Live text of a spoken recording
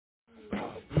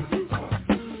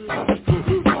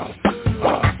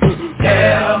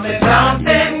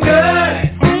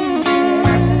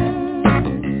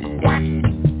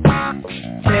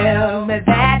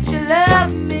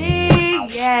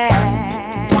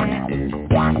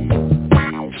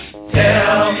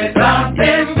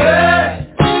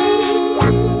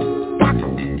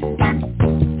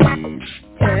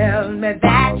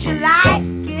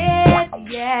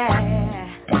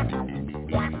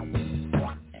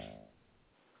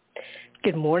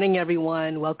Good morning,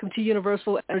 everyone. Welcome to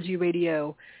Universal Energy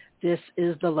Radio. This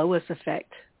is the L.O.I.S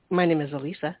effect. My name is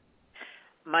Alyssa.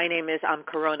 My name is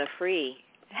Corona Free.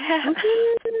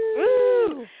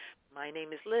 Woo! My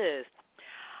name is Liz.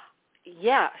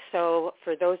 Yeah, so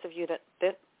for those of you that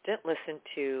didn't listen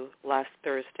to last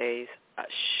Thursday's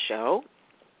show,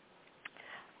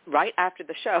 right after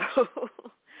the show,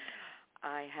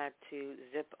 I had to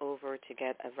zip over to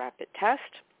get a rapid test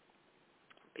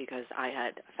because I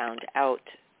had found out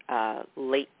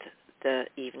late the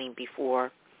evening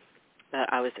before that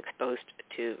I was exposed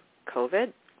to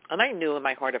COVID. And I knew in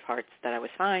my heart of hearts that I was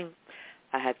fine.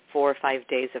 I had 4 or 5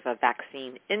 days of a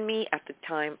vaccine in me at the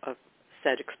time of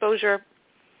said exposure.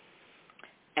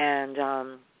 And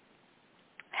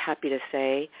happy to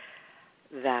say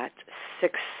that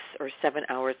 6 or 7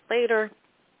 hours later,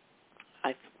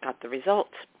 I got the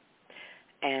results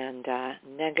and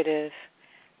negative.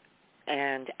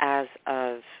 And as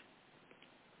of,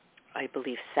 I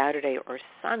believe, Saturday or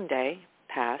Sunday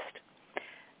past,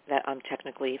 that I'm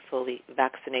technically fully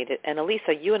vaccinated. And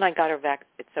Alyssa, you and I got our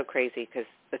it's so crazy because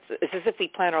it's as if we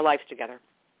plan our lives together.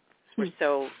 We're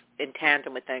so in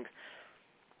tandem with things.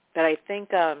 But I think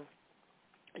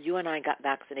you and I got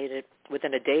vaccinated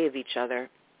within a day of each other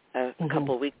a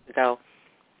couple of weeks ago.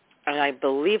 And I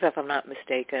believe, if I'm not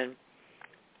mistaken,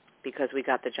 because we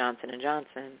got the Johnson &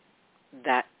 Johnson,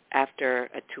 that after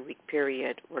a 2-week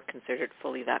period, we're considered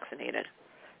fully vaccinated,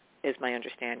 is my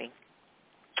understanding.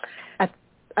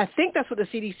 I think that's what the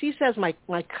CDC says. My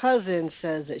cousin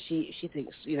says that she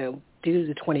thinks, due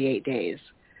to 28 days.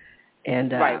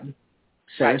 And right.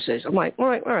 So I'm like, all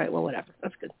right, well, whatever.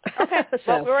 That's good. Okay,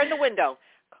 well, we're in the window.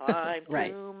 Climb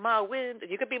to my window.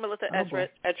 You could be Melissa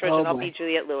Etheridge, and I'll be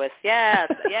Juliette Lewis.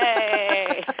 Yes,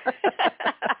 yay.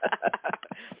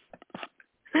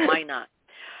 Why not?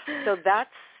 So that's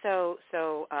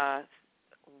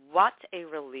what a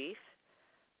relief,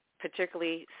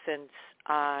 particularly since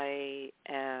I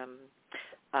am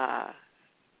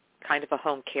kind of a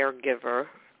home caregiver.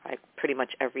 I pretty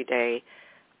much every day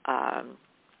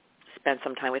spend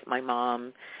some time with my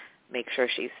mom, make sure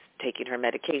she's taking her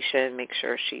medication, make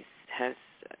sure she has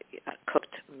a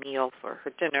cooked meal for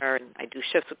her dinner, and I do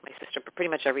shifts with my sister pretty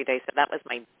much every day. So that was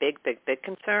my big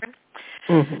concern.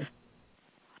 Mm-hmm.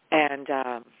 And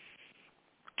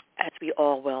as we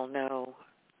all well know,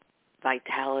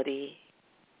 vitality,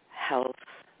 health,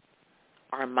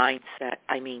 our mindset,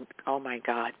 I mean, oh my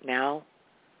God, now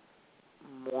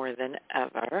more than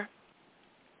ever.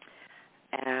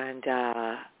 And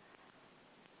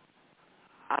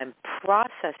I'm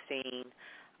processing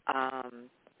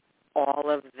all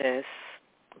of this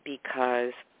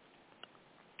because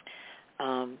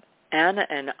Anna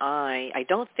and I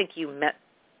don't think you met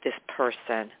this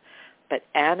person, but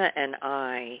Anna and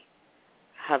I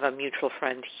have a mutual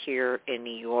friend here in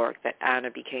New York that Anna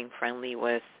became friendly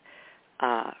with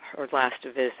her last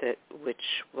visit, which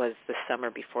was the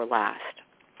summer before last.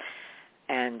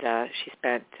 And she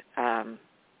spent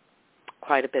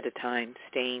quite a bit of time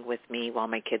staying with me while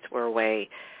my kids were away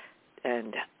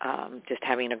and just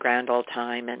having a grand old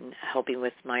time and helping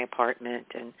with my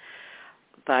apartment.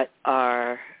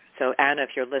 So Anna, if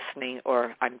you're listening,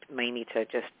 or I may need to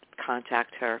just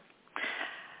contact her.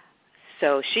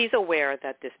 So she's aware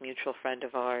that this mutual friend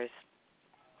of ours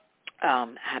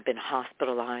had been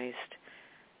hospitalized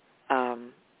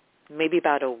maybe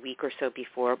about a week or so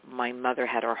before my mother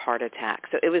had her heart attack.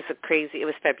 So it was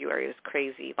February. It was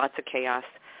crazy. Lots of chaos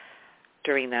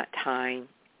during that time.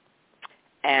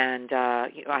 And,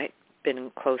 I've been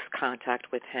in close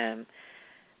contact with him.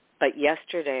 But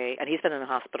yesterday, and he's been in the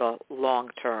hospital long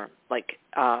term, like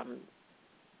I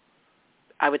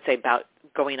would say about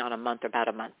going on about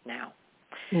a month now.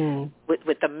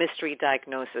 With the mystery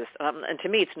diagnosis. And to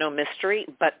me, it's no mystery,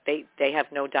 but they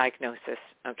have no diagnosis.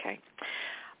 Okay.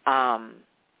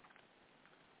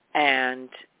 And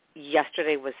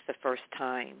yesterday was the first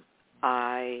time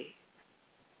I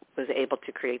was able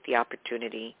to create the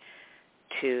opportunity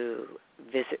to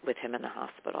visit with him in the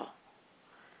hospital.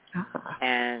 Ah.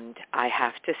 And I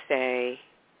have to say,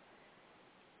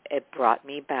 it brought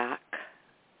me back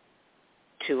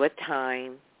to a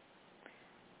time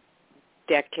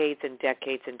decades and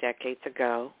decades and decades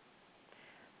ago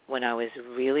when I was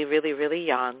really, really, really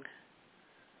young,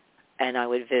 and I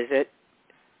would visit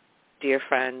dear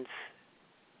friends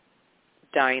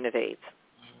dying of AIDS.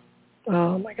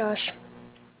 Oh, my gosh.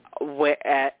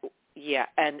 Yeah,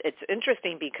 and it's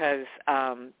interesting because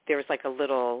there was like a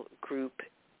little group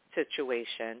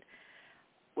situation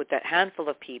with that handful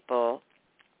of people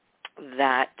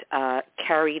that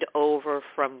carried over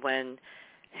from when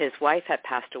his wife had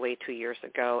passed away 2 years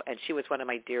ago, and she was one of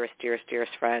my dearest, dearest,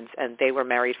 dearest friends, and they were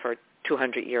married for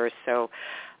 200 years, so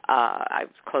I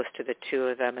was close to the two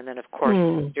of them. And then, of course,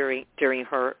 during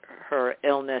her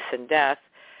illness and death,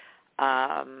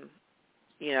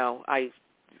 you know, I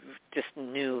just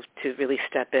knew to really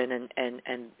step in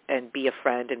and be a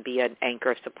friend and be an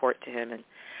anchor of support to him, and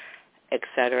et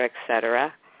cetera, et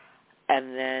cetera.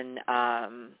 And then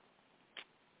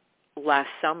last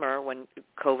summer, when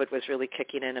COVID was really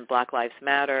kicking in and Black Lives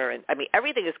Matter, and I mean,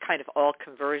 everything is kind of all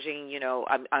converging. You know,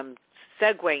 I'm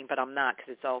segueing, but I'm not,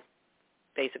 because it's all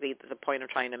basically the point I'm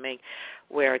trying to make,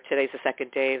 where today's the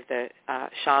second day of the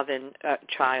Chauvin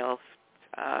trial,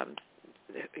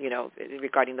 you know,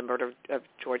 regarding the murder of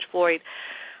George Floyd.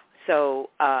 So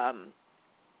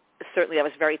certainly that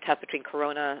was very tough between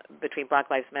Corona, between Black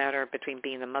Lives Matter, between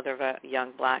being the mother of a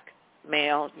young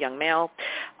male.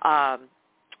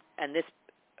 And this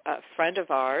friend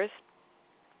of ours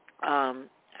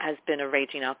has been a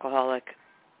raging alcoholic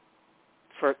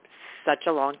for such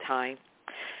a long time.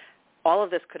 All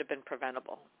of this could have been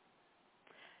preventable.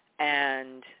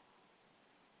 And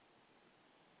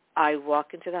I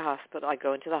walk into the hospital, I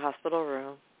go into the hospital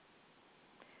room,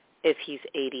 if he's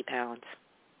 80 pounds.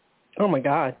 Oh, my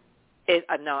God.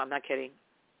 No, I'm not kidding.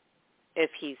 I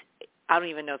don't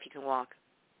even know if he can walk.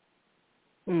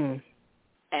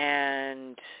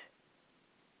 And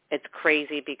it's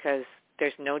crazy because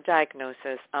there's no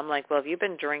diagnosis. I'm like, well, if you've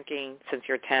been drinking since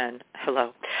you're 10,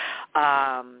 hello.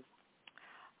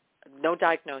 No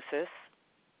diagnosis.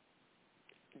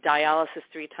 Dialysis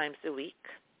 3 times a week.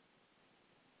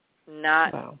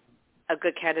 Not a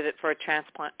good candidate for a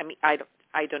transplant. I mean, I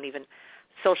don't even.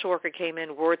 Social worker came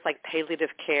in. Words like palliative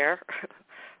care,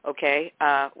 okay,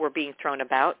 were being thrown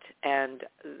about, and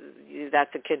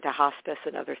that's akin to hospice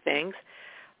and other things.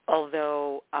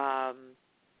 Although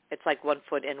it's like 1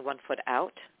 foot in, 1 foot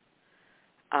out.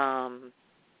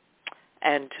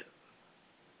 And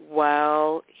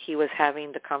while he was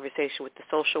having the conversation with the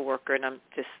social worker, and I'm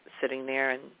just sitting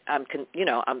there, and I'm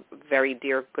very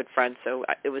dear, good friend, so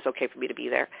it was okay for me to be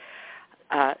there.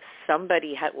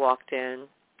 Somebody had walked in,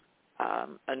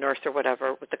 a nurse or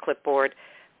whatever, with the clipboard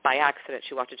by accident.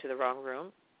 She walked into the wrong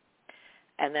room,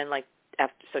 and then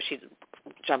so she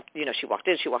jumped. You know, she walked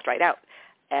in, she walked right out,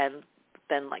 and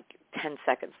then 10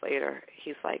 seconds later,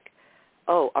 he's like,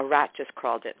 oh, a rat just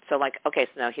crawled in. So okay,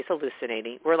 so now he's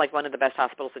hallucinating. We're one of the best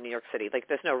hospitals in New York City.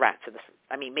 There's no rats in this.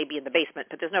 I mean, maybe in the basement,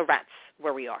 but there's no rats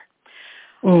where we are.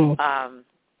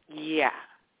 Yeah.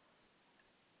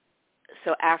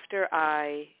 So after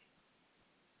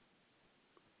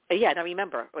and I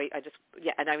remember,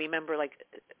 and I remember,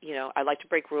 I like to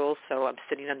break rules, so I'm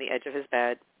sitting on the edge of his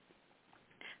bed,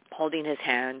 holding his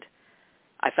hand.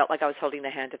 I felt like I was holding the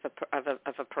hand of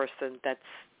a person that's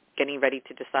getting ready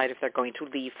to decide if they're going to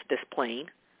leave this plane.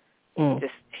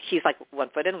 He's 1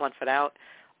 foot in, 1 foot out,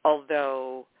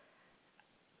 although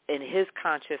in his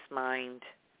conscious mind,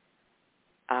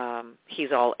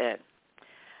 he's all in.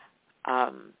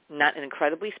 Not an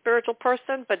incredibly spiritual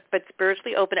person, but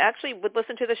spiritually open. Actually would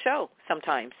listen to the show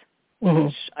sometimes,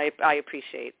 which I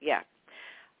appreciate, yeah.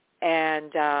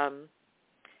 And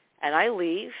I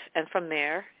leave, and from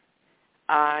there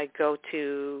I go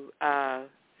to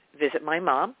visit my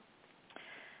mom,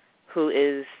 who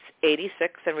is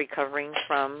 86 and recovering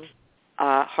from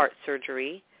heart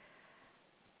surgery.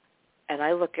 And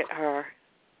I look at her.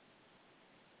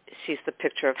 She's the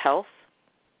picture of health.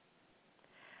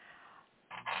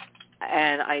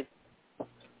 And I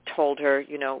told her,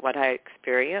 what I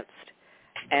experienced.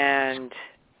 And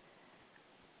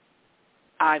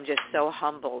I'm just so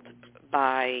humbled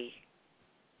by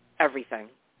everything.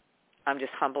 I'm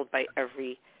just humbled by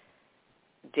every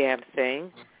damn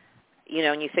thing.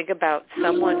 And you think about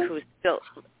someone who's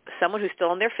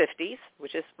still in their 50s,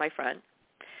 which is my friend,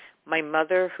 my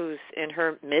mother who's in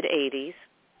her mid-80s,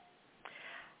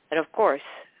 and of course,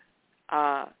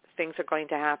 things are going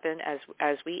to happen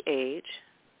as we age,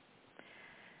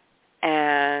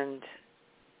 and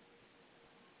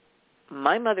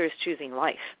my mother is choosing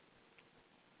life,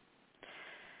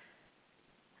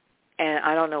 and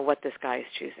I don't know what this guy is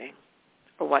choosing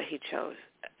or what he chose.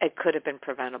 It could have been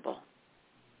preventable.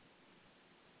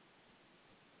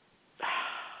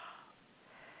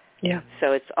 Yeah.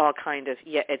 So it's all kind of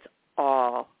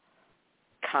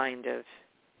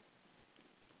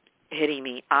hitting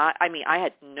me. I mean, I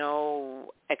had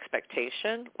no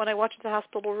expectation when I walked into the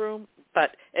hospital room,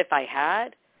 but if I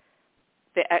had,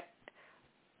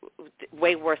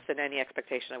 way worse than any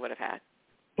expectation I would have had.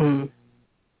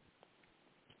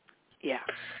 Yeah.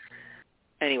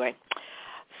 Anyway,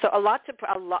 So a lot to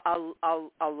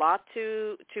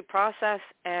process,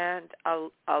 and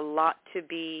a lot to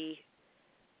be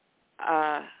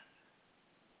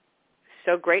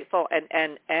so grateful,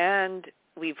 and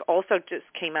we've also just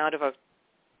came out of a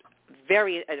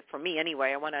very, for me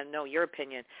anyway, I want to know your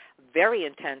opinion, very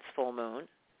intense full moon.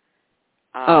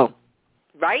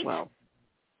 Right? Well,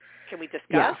 can we discuss?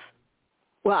 Yeah.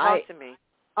 Well, Talk to me.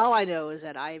 All I know is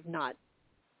that I've not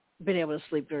been able to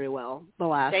sleep very well the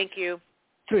last Thank you.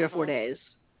 3 or 4 days.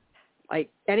 Like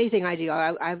anything I do,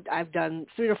 I've done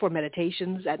 3 or 4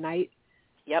 meditations at night.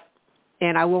 Yep.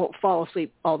 And I won't fall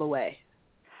asleep all the way.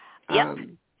 Yep.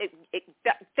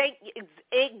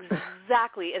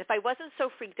 Exactly. And if I wasn't so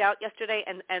freaked out yesterday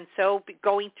and so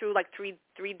going through like three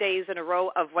days in a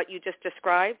row of what you just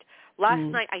described, last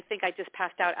night I think I just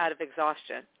passed out of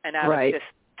exhaustion and out of just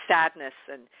sadness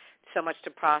and so much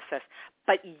to process.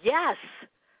 But yes,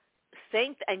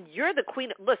 and you're the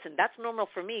queen. Listen, that's normal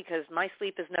for me because my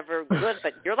sleep is never good,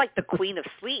 but you're like the queen of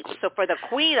sleep. So for the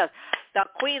queen of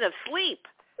sleep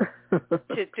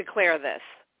to declare this.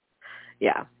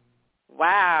 Yeah.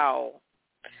 Wow.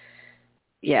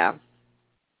 Yeah.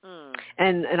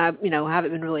 And I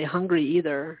haven't been really hungry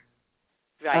either.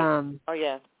 Right. Oh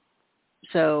yeah.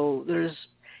 So there's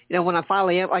when I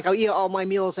finally am, like, I'll eat all my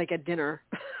meals like at dinner.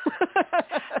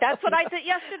 That's what I did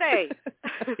yesterday.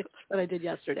 That's what I did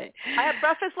yesterday. I had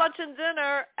breakfast, lunch, and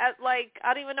dinner at like,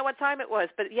 I don't even know what time it was,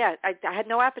 but yeah, I had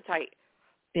no appetite.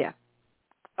 Yeah.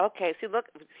 Okay, see, look,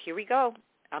 here we go.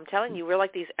 I'm telling you, we're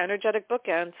like these energetic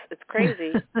bookends. It's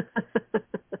crazy.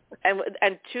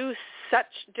 and two such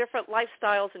different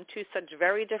lifestyles and two such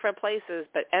very different places,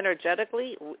 but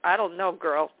energetically, I don't know,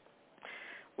 girl.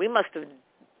 We must have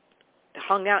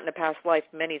hung out in a past life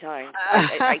many times.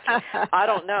 I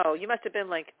don't know. You must have been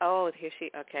like, oh, here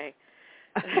she, okay.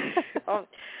 Oh,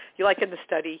 you're like in the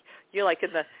study. You're like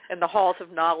in the halls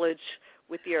of knowledge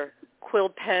with your quill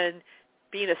pen,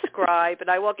 being a scribe, and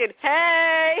I walk in,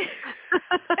 hey,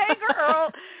 hey,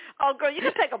 girl. Oh, girl, you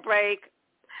can take a break.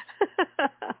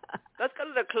 Let's go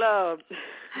to the club.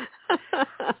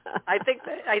 I think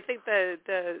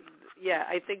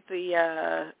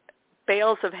the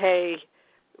bales of hay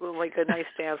will make a nice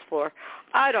dance floor.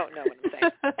 I don't know what I'm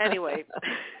saying. Anyway,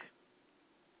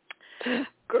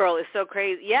 girl is so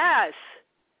crazy. Yes.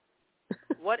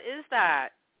 What is that?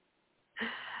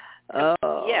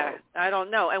 Oh. Yeah, I don't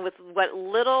know. And with what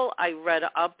little I read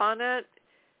up on it,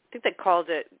 I think they called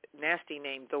it, nasty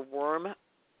name, the worm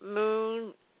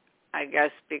moon, I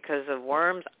guess because of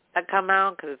worms that come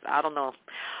out, because I don't know.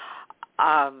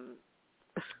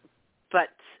 But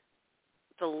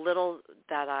the little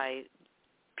that I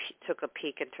took a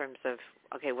peek in terms of,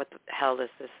 okay, what the hell is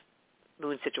this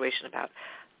moon situation about?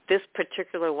 This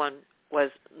particular one was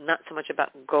not so much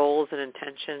about goals and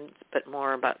intentions, but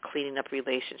more about cleaning up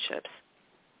relationships,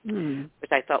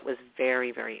 which I thought was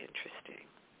very, very interesting.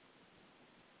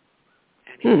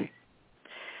 Anyway.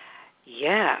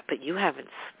 Yeah, but you haven't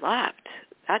slept.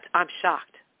 I'm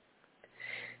shocked.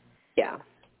 Yeah.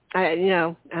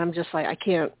 I'm just like, I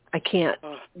can't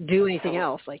do anything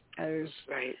else. Like, there's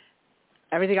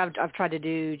everything I've tried to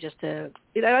do just to,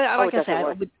 like I said,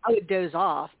 I would doze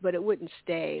off, but it wouldn't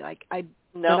stay. Like, I'd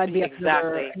be up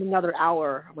another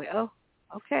hour. I'm like, oh,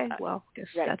 okay, well, guess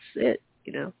that's it,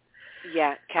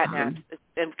 Yeah, catnaps.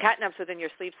 And catnaps within your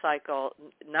sleep cycle,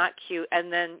 not cute.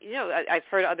 And then, I've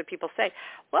heard other people say,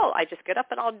 well, I just get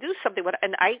up and I'll do something.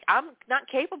 And I'm not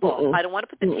capable. I don't want to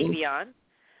put the TV on.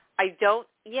 I don't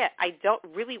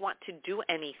really want to do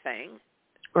anything.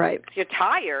 Right. You're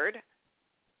tired.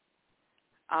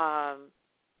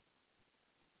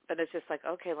 But it's just like,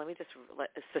 okay, let me just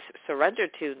surrender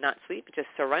to not sleep, just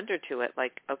surrender to it.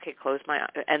 Like, okay, close my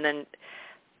eyes. And then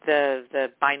the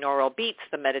binaural beats,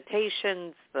 the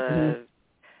meditations, the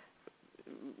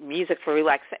music for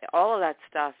relaxation, all of that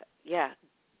stuff, it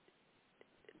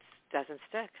doesn't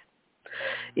stick.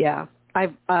 Yeah.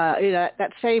 I've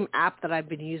that same app that I've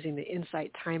been using, the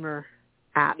Insight Timer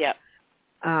app. Yeah.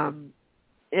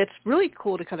 It's really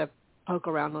cool to kind of poke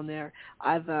around on there.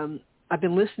 I've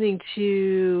been listening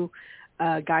to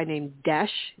a guy named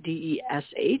Desh,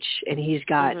 Desh, and he's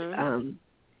got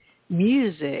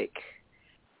music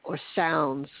or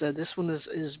sounds. So this one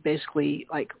is basically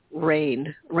like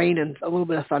rain and a little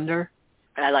bit of thunder.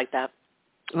 I like that.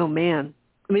 Oh man.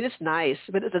 I mean, it's nice,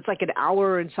 but it's like an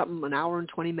hour and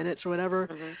 20 minutes or whatever.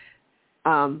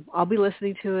 I'll be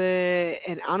listening to it,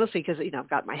 and honestly, because I've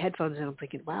got my headphones in, I'm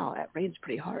thinking, wow, that rain's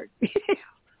pretty hard.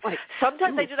 Like,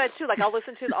 sometimes I do that too. Like I'll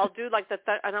do like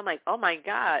and I'm like, oh my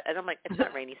God, and I'm like, it's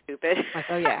not rainy, stupid. Like,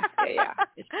 oh yeah,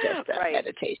 it's just a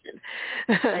meditation.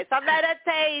 It's a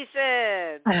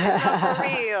meditation. It's not for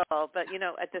real. But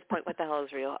at this point, what the hell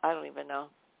is real? I don't even know.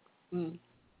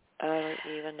 I don't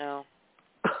even know.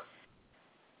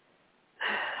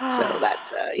 So that's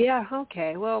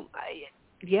okay. Well,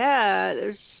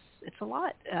 it's a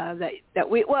lot that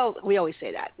we always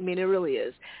say that. I mean, it really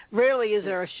is. Rarely is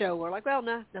there a show where like, well,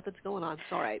 no, nothing's going on.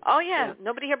 It's all right. Oh yeah,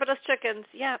 nobody here but us chickens.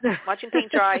 Yeah, watching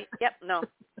paint dry. Yep, no.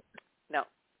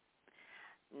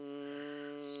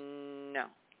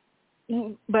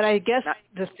 But I guess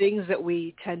the things that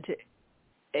we tend to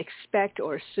expect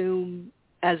or assume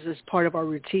as is part of our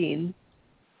routine,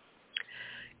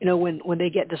 when they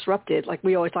get disrupted, like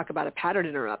we always talk about a pattern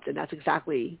interrupt, and that's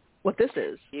exactly what this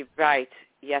is. You're right.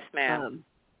 Yes, ma'am.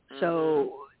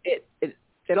 So it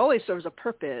always serves a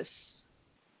purpose,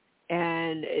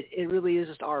 and it really is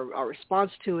just our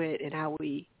response to it and how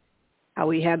we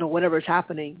handle whatever's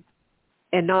happening,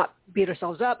 and not beat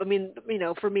ourselves up. I mean,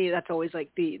 for me, that's always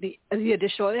like the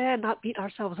additional, not beat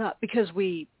ourselves up, because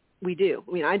we do.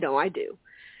 I mean, I know I do.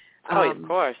 Of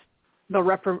course. The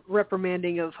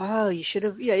reprimanding of, you should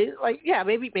have,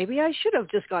 maybe I should have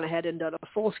just gone ahead and done a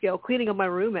full-scale cleaning of my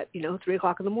room at, 3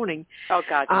 o'clock in the morning. Oh,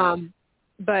 God.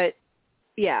 But,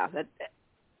 that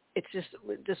it's just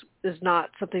is not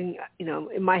something,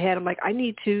 in my head, I'm like, I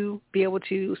need to be able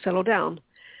to settle down.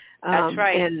 That's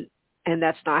right. And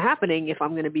that's not happening if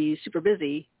I'm going to be super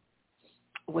busy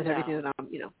with everything that I'm,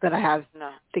 that I have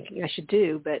thinking I should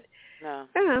do. But, I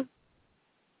don't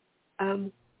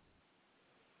know.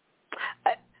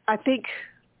 I think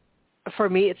for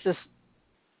me, it's this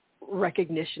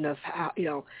recognition of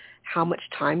how much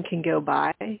time can go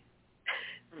by,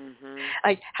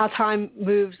 like how time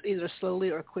moves either slowly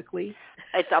or quickly.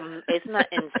 It's not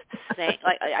insane.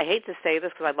 Like I hate to say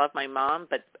this because I love my mom,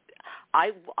 but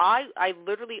I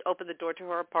literally opened the door to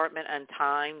her apartment and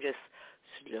time just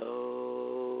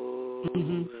slows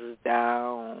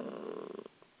down.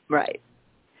 Right.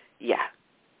 Yeah.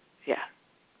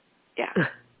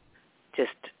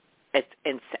 Just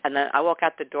and then I walk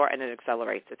out the door and it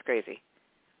accelerates. It's crazy.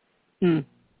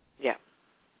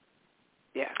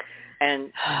 Yeah,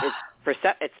 and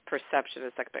it's perception,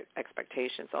 it's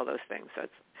expectations, all those things. So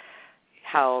it's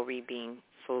how are we being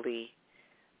fully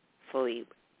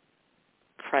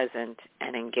present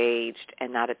and engaged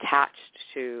and not attached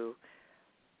to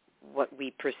what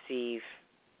we perceive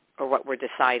or what we're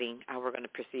deciding how we're going to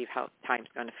perceive how time's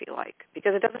going to feel like,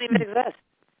 because it doesn't even exist.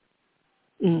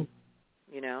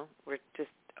 We're just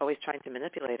always trying to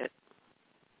manipulate it.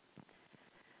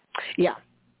 Yeah,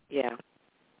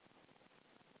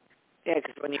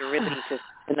 because when you're really just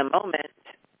in the moment,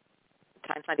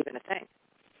 time's not even a thing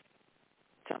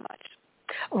so much.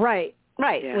 Right.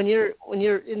 Yeah. When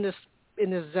you're in this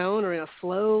zone or in a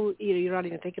flow, you're not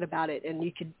even thinking about it, and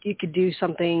you could do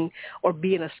something or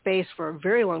be in a space for a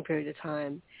very long period of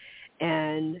time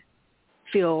and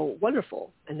feel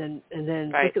wonderful, and then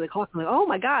look at the clock and like, oh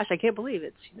my gosh, I can't believe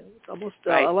it's almost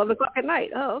 11 o'clock at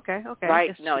night. Oh, okay.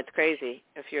 Right. No, it's crazy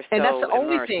if you're so and that's the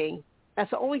only immersed. thing. That's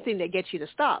the only thing that gets you to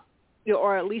stop,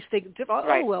 or at least think,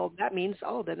 well, that means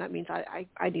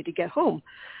I need to get home.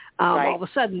 All of a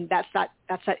sudden, that's that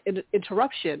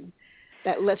interruption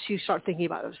that lets you start thinking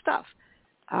about other stuff.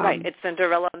 Right. It's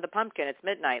Cinderella and the Pumpkin. It's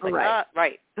midnight. Like,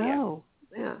 right. Oh,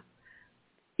 yeah.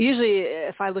 Usually,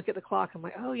 if I look at the clock, I'm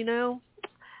like,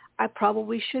 I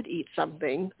probably should eat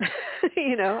something.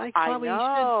 I probably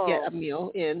should get a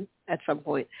meal in at some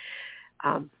point.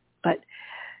 But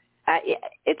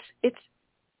it's,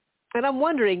 and I'm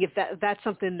wondering if that's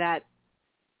something that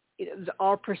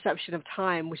our perception of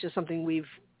time, which is something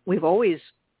we've always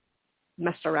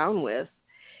messed around with,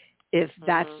 if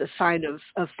that's a sign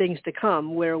of things to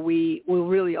come, where we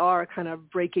really are kind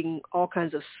of breaking all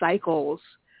kinds of cycles,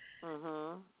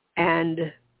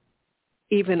 and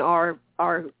even our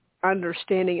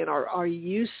understanding and our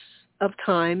use of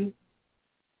time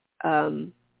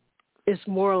is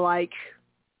more like,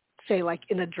 say, like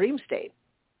in a dream state.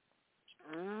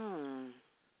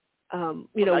 You're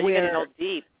getting all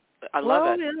deep. I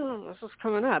love it. This is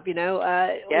coming up,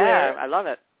 I love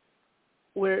it.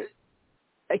 Where,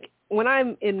 like, when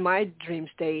I'm in my dream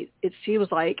state, it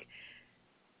seems like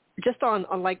just on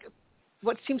like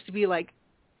what seems to be like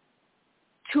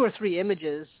 2 or 3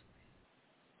 images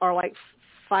are like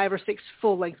 5 or 6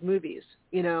 full-length movies,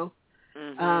 and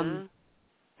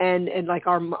like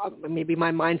maybe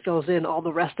my mind fills in all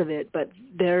the rest of it, but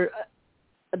there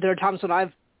are times when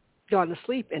I've gone to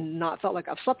sleep and not felt like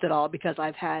I've slept at all because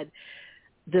I've had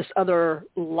this other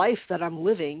life that I'm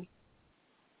living,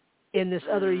 in this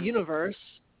other universe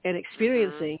and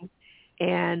experiencing.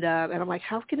 And I'm like,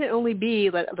 how can it only be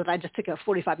that I just took a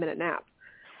 45-minute nap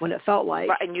when it felt like...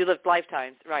 Right, and you lived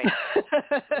lifetimes, right.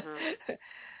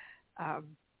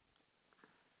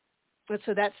 But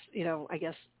so that's, I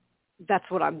guess that's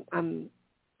what I'm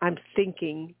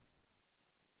thinking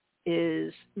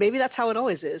is maybe that's how it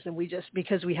always is. And we just,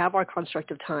 because we have our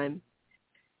construct of time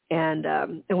and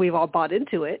we've all bought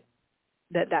into it,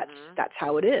 that's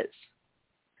how it is.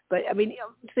 But I mean,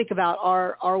 think about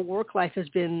our work life has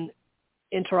been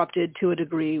interrupted to a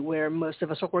degree where most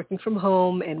of us are working from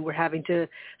home and we're having to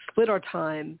split our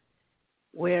time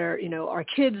where, our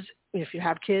kids, if you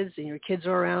have kids and your kids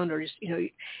are around, or just,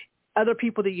 other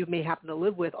people that you may happen to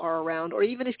live with are around, or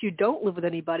even if you don't live with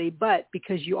anybody, but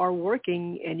because you are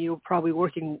working and you're probably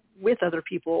working with other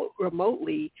people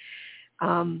remotely,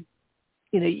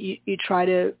 you try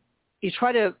to,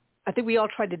 I think we all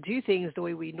try to do things the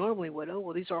way we normally would. Oh,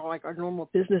 well, these are like our normal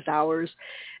business hours.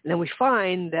 And then we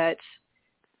find that,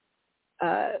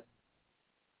 I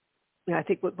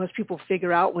think what most people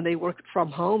figure out when they work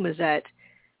from home is that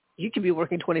you can be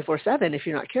working 24/7 if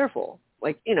you're not careful.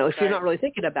 Like, if you're not really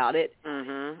thinking about it,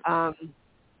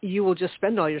 you will just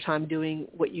spend all your time doing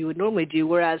what you would normally do.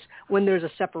 Whereas when there's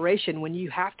a separation, when you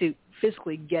have to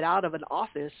physically get out of an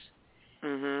office,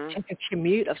 take a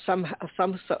commute of some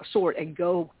sort and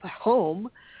go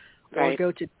home or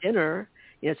go to dinner,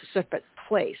 it's a separate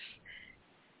place.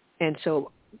 And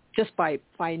so just by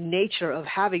nature of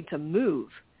having to move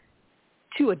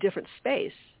to a different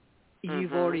space,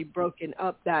 you've already broken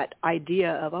up that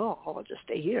idea of, I'll just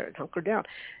stay here and hunker down.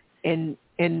 And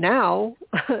now,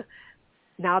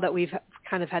 now that we've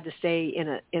kind of had to stay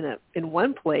in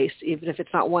one place, even if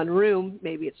it's not one room,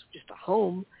 maybe it's just a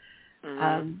home,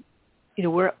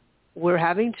 we're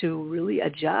having to really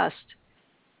adjust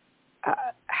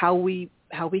how we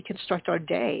construct our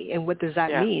day and what does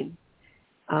that mean.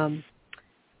 And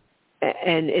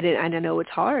I know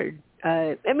it's hard.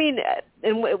 And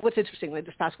what's interesting, like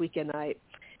this past weekend, I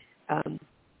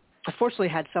fortunately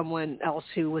had someone else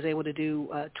who was able to do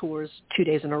tours 2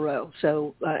 days in a row.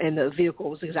 So, and the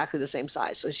vehicle was exactly the same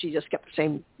size. So she just kept the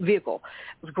same vehicle.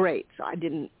 It was great. So I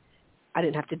didn't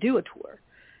have to do a tour.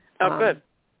 Oh, good.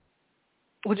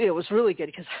 Which it was really good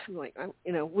because like,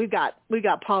 we've got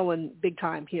pollen big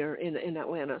time here in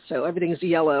Atlanta. So everything's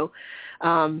yellow,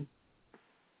 pine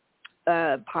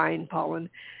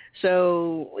pollen.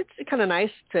 So it's kind of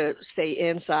nice to stay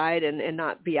inside and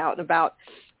not be out and about.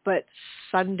 But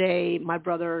Sunday, my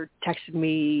brother texted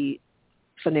me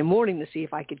Sunday morning to see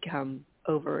if I could come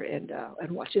over and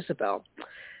watch Isabel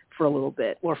for a little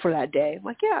bit or for that day. I'm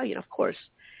like, yeah, of course.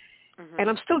 And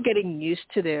I'm still getting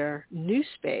used to their new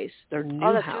space, their new house.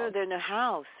 Oh, that's true. Their new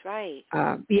house, right?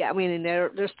 Yeah, I mean, and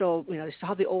they're still, they still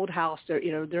have the old house.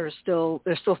 There's still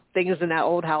things in that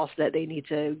old house that they need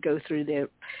to go through. Their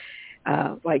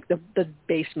like the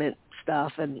basement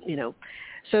stuff, and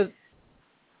so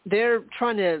they're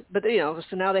trying to, but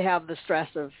so now they have the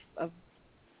stress of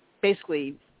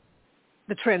basically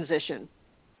the transition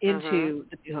into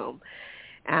the new home,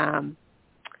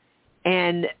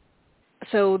 and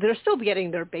so they're still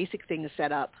getting their basic things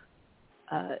set up.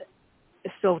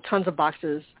 Still tons of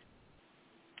boxes,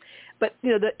 but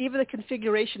even the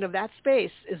configuration of that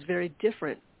space is very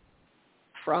different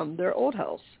from their old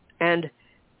house, and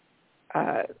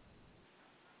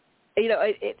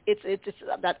it's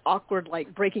that awkward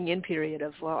like breaking in period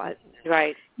of right,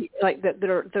 like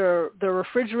their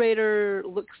refrigerator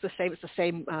looks the same. It's the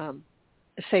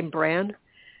same brand,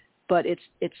 but it's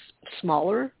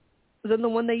smaller than the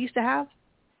one they used to have.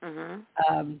 And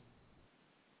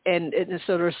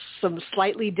so there's some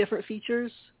slightly different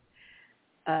features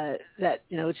that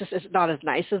it's not as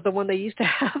nice as the one they used to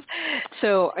have.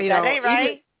 So that ain't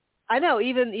right. I know,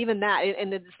 even that,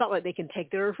 and it's not like they can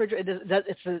take their refrigerator.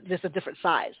 It's just a different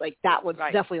size. Like that one's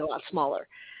definitely a lot smaller,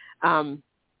 and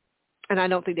I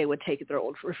don't think they would take their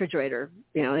old refrigerator.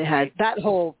 It had that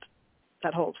whole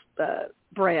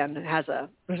brand has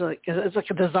it's like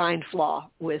a design flaw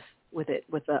with it,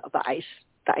 with the ice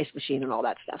machine and all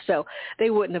that stuff. So they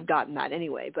wouldn't have gotten that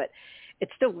anyway. But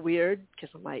it's still weird because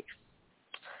I'm like,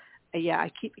 yeah,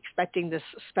 I keep expecting this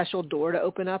special door to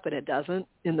open up and it doesn't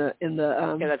in the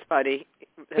yeah, that's funny.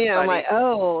 I'm like,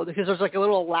 oh, because there's like a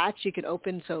little latch you can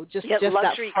open. So just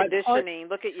luxury that conditioning.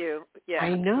 Look at you. Yeah,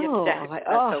 I know. That's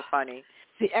so funny.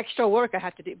 The extra work I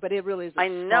have to do, but it really is. I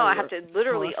know. I have to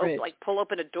literally pull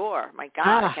open a door. My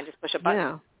God, I can't just push a button.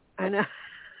 Yeah, I know.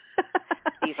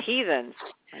 These heathens.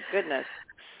 My goodness.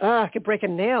 I could break a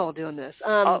nail doing this.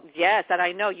 Oh, yes, and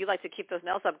I know. You like to keep those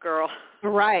nails up, girl.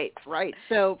 Right.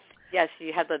 So. Yes,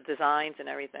 you had the designs and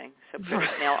everything. So pretty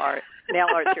nail art. Nail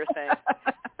art's your thing.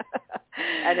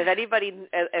 And if anybody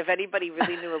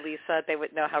really knew Alyssa, they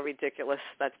would know how ridiculous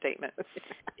that statement.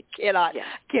 Cannot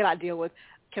deal with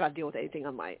anything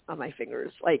on my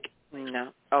fingers, like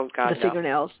no. Oh God, the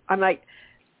fingernails. I'm like,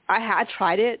 I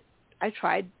tried it. I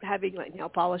tried having like nail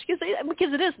polish because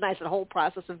it is nice. The whole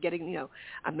process of getting a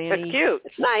mani. It's cute.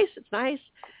 It's nice.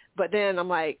 But then I'm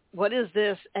like, what is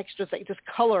this extra thing? This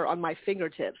color on my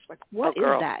fingertips. Like, what is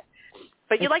that?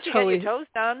 But you like to get your toes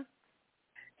done.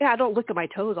 Yeah, I don't look at my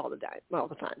toes all the time.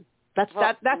 That's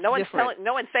no one's different.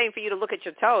 No one's saying for you to look at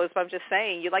your toes, but I'm just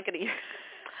saying you like it.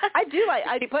 I do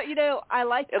but I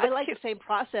like the same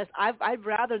process. I'd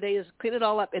rather they just clean it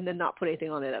all up and then not put anything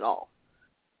on it at all.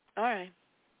 All right.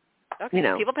 Okay.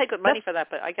 People pay good money for that,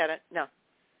 but I get it. No.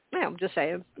 Yeah, I'm just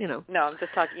saying. No, I'm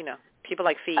just talking. People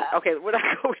like feet. Okay, we're not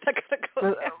going to go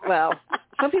there. Well,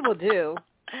 some people do.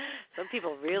 Some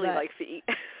people really like feet.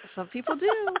 Some people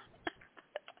do.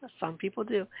 Some people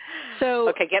do. So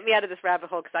okay, get me out of this rabbit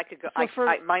hole because I could go.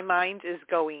 My mind is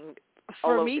going.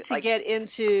 For me to get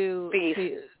into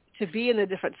to be in a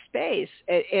different space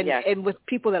and with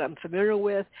people that I'm familiar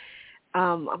with,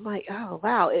 I'm like, oh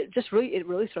wow, it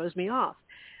really throws me off.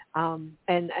 And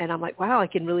I'm like, wow, I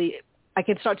can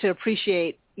start to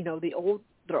appreciate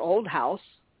their old house.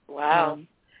 Wow.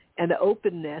 And the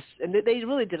openness, and they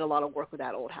really did a lot of work with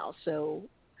that old house. So,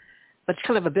 but it's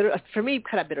kind of bittersweet.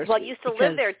 Well, you used to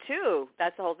live there too.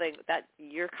 That's the whole thing.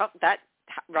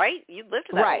 Right? You lived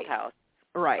in that old house.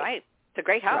 Right. It's a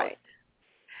great house.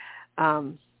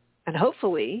 Right. And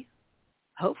hopefully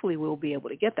we'll be able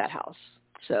to get that house.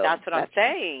 So that's what I'm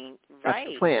saying.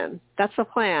 Right. That's the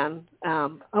plan.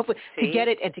 Hopefully to get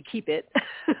it and to keep it.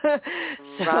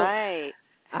 Right.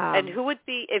 And who would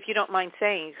be, if you don't mind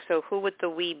saying, so who would the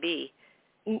we be?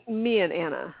 Me and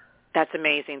Anna. That's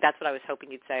amazing. That's what I was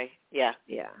hoping you'd say. Yeah.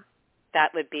 Yeah.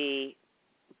 That would be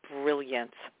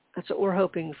brilliant. That's what we're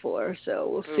hoping for, so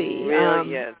we'll see.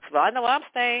 Brilliant. Well, I know what I'm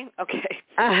saying. Okay.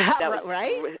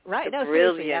 Right. No,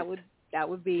 brilliant. That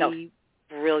would be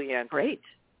brilliant. Great.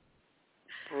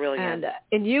 Brilliant.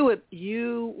 And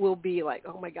you will be like,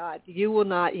 oh my God, you will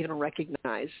not even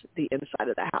recognize the inside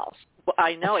of the house. Well,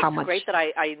 I know. It's great that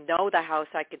I know the house.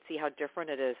 I could see how different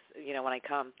it is, when I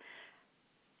come.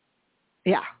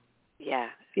 Yeah. Yeah.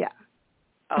 Yeah.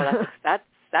 Oh,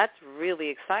 that's really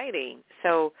exciting.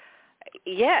 So,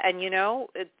 yeah, and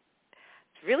it's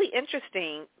really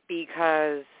interesting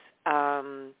because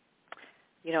Anna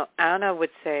would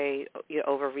say,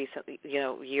 over recently,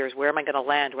 years, where am I going to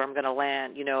land?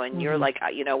 And you're like,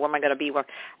 where am I going to be?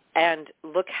 And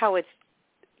look how it's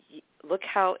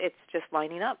just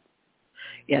lining up.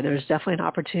 Yeah, there's definitely an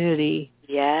opportunity.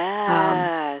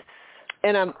 Yes.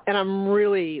 And I'm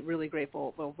really, really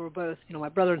grateful. Well, we're both, my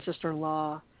brother and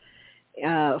sister-in-law,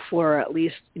 for at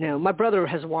least, my brother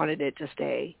has wanted it to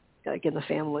stay, like, in the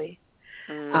family.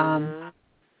 Mm-hmm.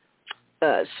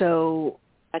 So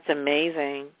that's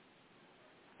amazing.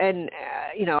 And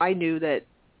I knew that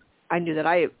I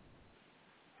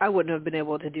wouldn't have been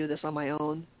able to do this on my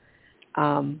own.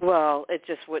 Well, it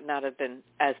just would not have been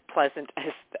as pleasant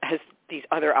as these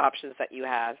other options that you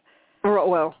have.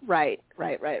 Well, right.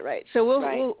 So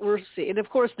we'll see. And of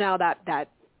course now that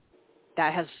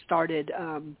has started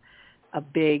a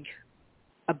big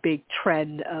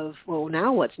trend of, well,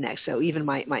 now what's next? So even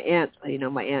my aunt,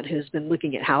 my aunt who's been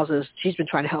looking at houses, she's been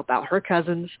trying to help out her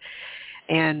cousins,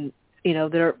 and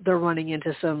they're running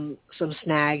into some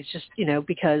snags just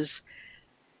because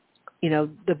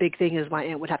the big thing is my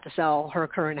aunt would have to sell her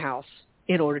current house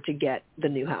in order to get the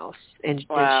new house, and she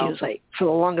was like, for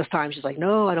the longest time, she's like,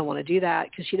 no, I don't want to do that,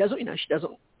 because she doesn't want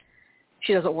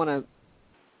to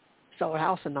sell her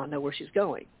house and not know where she's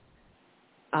going.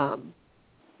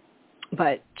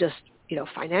 But just,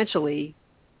 financially,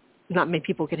 not many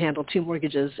people can handle two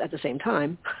mortgages at the same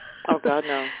time. Oh God,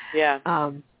 no. Yeah.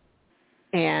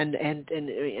 And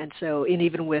so, and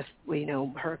even with,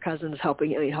 her cousins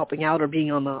helping out or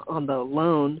being on the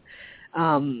loan,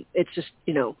 it's just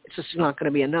not going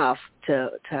to be enough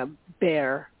to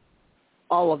bear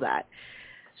all of that.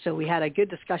 So we had a good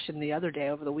discussion the other day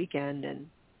over the weekend, and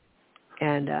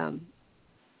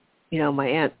my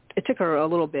aunt, it took her a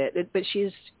little bit, but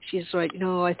she's like,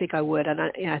 I think I would, and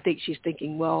I think she's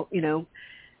thinking, well, it's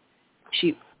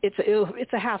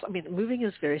a hassle. I mean, moving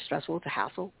is very stressful. It's a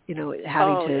hassle,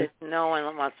 having to. No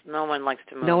one likes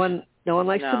to move. No one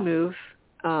likes to move.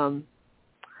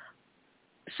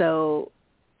 So,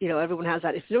 everyone has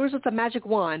that. If there was a magic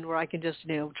wand where I can just,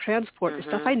 transport the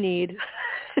stuff I need,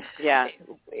 to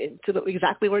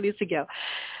exactly where it needs to go.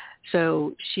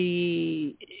 So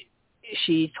she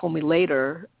told me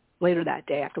later that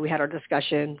day, after we had our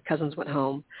discussion, cousins went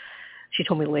home, she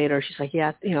told me later, she's like,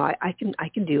 yeah, I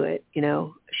can do it.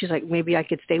 She's like, maybe I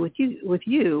could stay with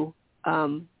you,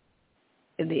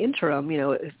 in the interim,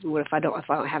 if I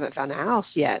haven't found a house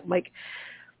yet. I'm like,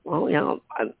 well,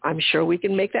 I'm sure we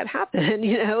can make that happen.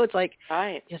 It's like,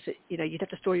 right. Yes, you'd have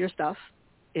to store your stuff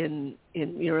in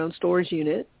your own storage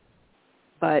unit.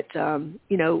 But,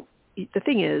 the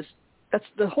thing is,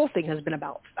 the whole thing has been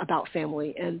about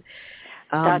family. And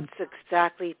that's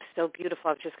exactly so beautiful.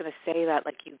 I was just going to say that,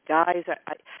 like, you guys,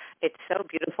 it's so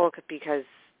beautiful because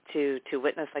to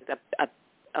witness like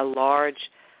a large,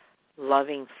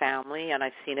 loving family, and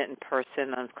I've seen it in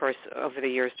person, and of course over the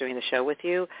years doing the show with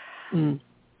you.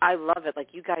 I love it. Like,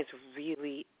 you guys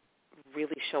really,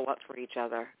 really show up for each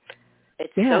other.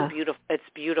 It's so beautiful. It's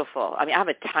beautiful. I mean, I have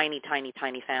a tiny, tiny,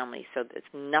 tiny family, so it's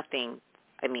nothing.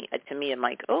 I mean, to me, I'm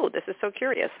like, oh, this is so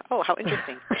curious. Oh, how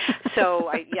interesting. So,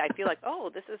 I feel like,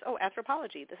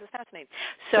 anthropology. This is fascinating.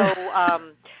 So,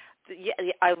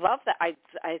 I love that.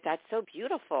 That's so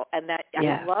beautiful, and that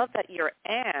I love that your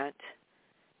aunt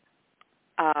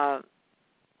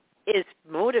is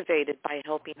motivated by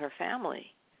helping her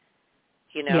family.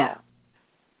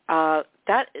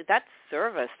 That's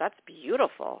service. That's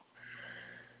beautiful.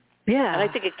 Yeah. And I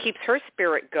think it keeps her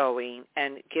spirit going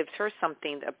and gives her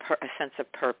something, a sense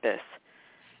of purpose.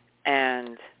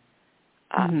 And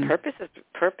purpose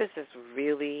is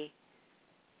really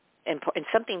important.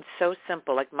 Something so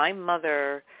simple. Like my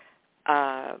mother,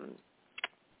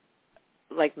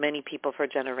 like many people for a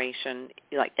generation,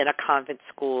 like in a convent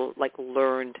school, like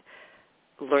learned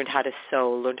how to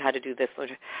sew, learned how to do this,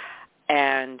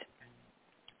 and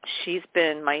she's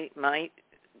been my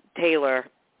tailor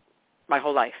my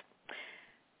whole life.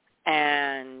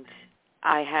 And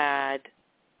I had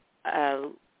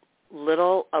a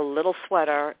little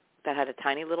sweater that had a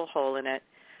tiny little hole in it,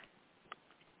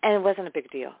 and it wasn't a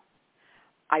big deal.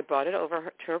 I brought it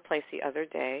over to her place the other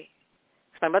day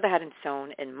because my mother hadn't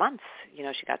sewn in months.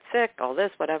 She got sick, all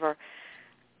this, whatever.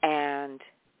 And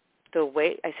the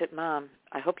way I said, Mom,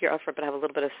 I hope you're up for it, but I have a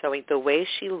little bit of sewing. The way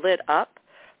she lit up,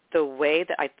 the way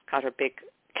that I got her big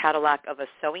Cadillac of a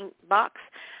sewing box,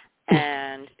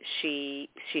 and she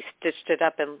stitched it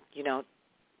up in,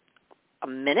 a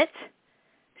minute.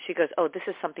 She goes, oh, this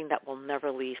is something that will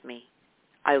never leave me.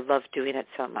 I love doing it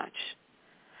so much.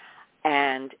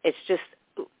 And it's just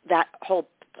that whole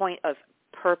point of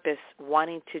purpose,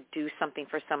 wanting to do something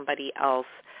for somebody else,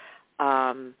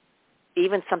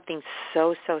 even something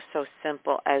so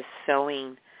simple as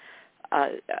sewing,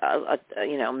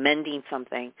 mending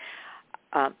something.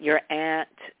 Your aunt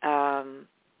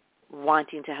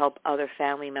wanting to help other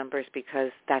family members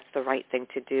because that's the right thing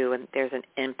to do, and there's an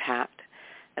impact,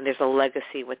 and there's a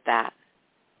legacy with that.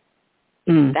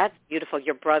 That's beautiful.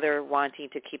 Your brother wanting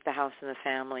to keep the house in the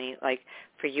family, like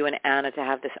for you and Anna to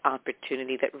have this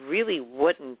opportunity that really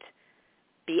wouldn't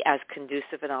be as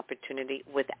conducive an opportunity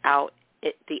without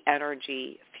the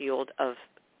energy fueled of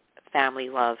family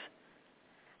love.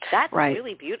 That's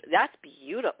really beautiful. That's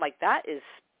beautiful. Like, that is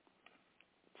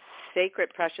sacred,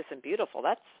 precious, and beautiful.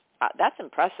 That's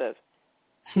impressive.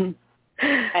 And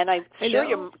I'm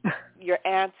sure your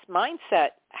aunt's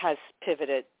mindset has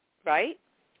pivoted, right?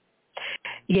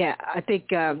 Yeah, I think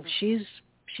she's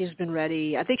been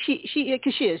ready. I think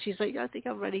because she is. She's like, I think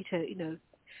I'm ready to,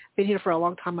 been here for a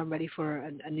long time. I'm ready for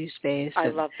a new space. I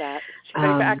love that. She's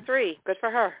ready for Act 3. Good for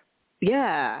her.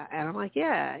 Yeah, and I'm like,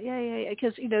 yeah,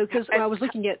 because I was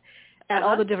looking at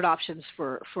all the different options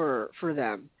for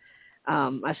them.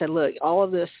 I said, look,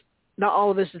 not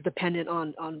all of this is dependent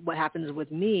on what happens with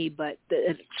me, but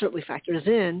it certainly factors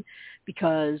in,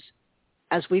 because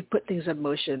as we put things in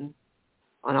motion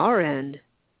on our end,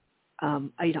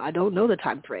 I don't know the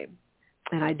time frame,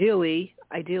 and ideally,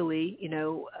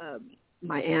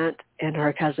 my aunt and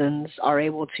her cousins are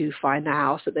able to find the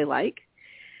house that they like.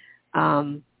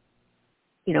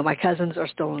 My cousins are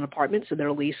still in an apartment, so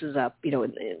their lease is up.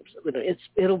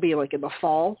 It'll be like in the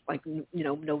fall, like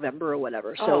November or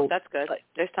whatever. So that's good.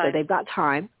 There's time. So they've got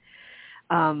time.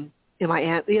 And my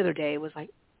aunt the other day was like,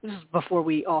 this is before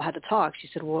we all had to talk. She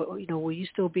said, well, will you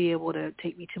still be able to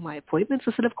take me to my appointments?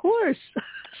 I said, of course.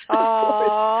 I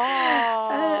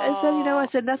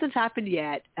said, nothing's happened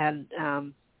yet. And,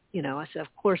 I said, of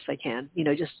course I can.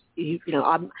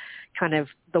 I'm kind of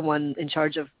the one in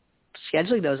charge of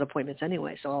scheduling those appointments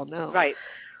anyway, so I'll know. Right.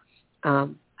 I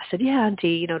said, yeah,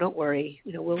 Auntie, don't worry.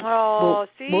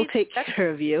 We'll take care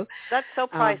of you. That's so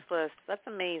priceless. That's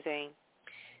amazing.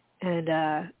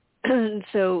 And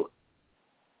so,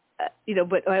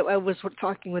 but I was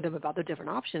talking with him about the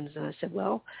different options, and I said,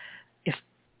 well,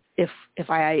 if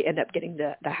I end up getting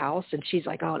the house, and she's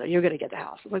like, oh no, you're going to get the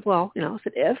house. I'm like, well, I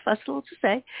said if, that's all to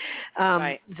say.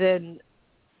 Right. Then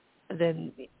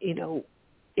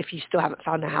if you still haven't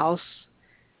found a house,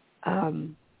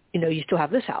 you still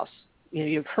have this house,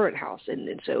 your current house,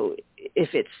 and so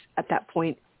if it's at that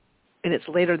point and it's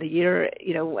later in the year,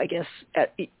 I guess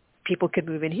people could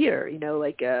move in here,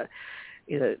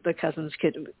 the cousins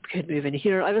could move in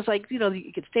here. I was like,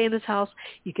 you could stay in this house,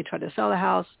 you could try to sell the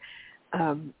house.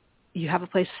 You have a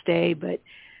place to stay, but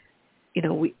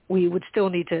we would still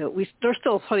need to. There's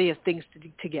still plenty of things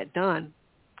to get done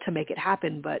to make it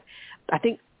happen. But I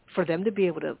think for them to be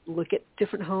able to look at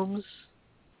different homes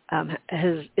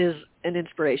is an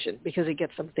inspiration, because it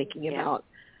gets them thinking about.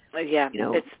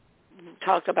 It's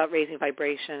talk about raising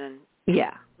vibration and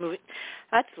moving.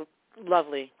 That's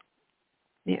lovely.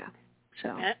 Yeah.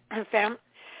 So family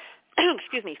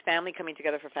coming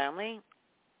together for family.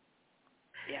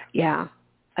 Yeah. Yeah.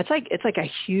 It's like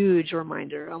a huge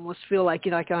reminder. I almost feel like,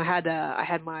 I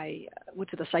went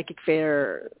to the psychic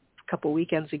fair a couple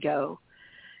weekends ago,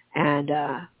 and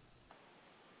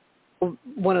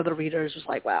one of the readers was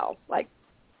like, wow, like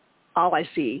all I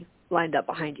see lined up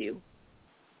behind you,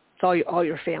 it's all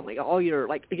your family, all your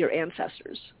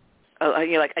ancestors. Oh,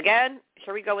 you're like, again,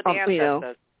 here we go with the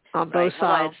ancestors. On both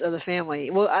sides of the family.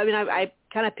 Well, I mean, I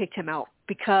kind of picked him out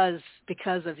because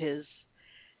of his,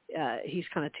 he's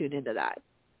kind of tuned into that.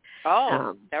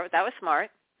 Oh, that was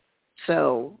smart.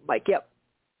 So, like, yep,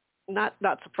 not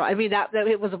surprised. I mean, that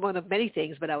it was one of many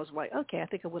things, but I was like, okay, I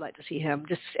think I would like to see him.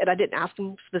 And I didn't ask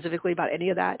him specifically about any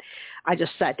of that. I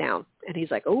just sat down, and he's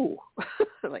like, oh,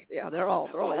 I'm like, yeah, they're all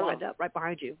lined up right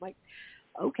behind you. I'm like,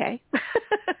 okay.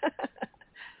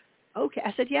 Okay.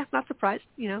 I said, yeah, not surprised,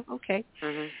 okay.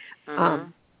 Mm-hmm. Mm-hmm.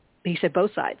 He said,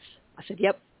 both sides. I said,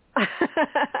 yep.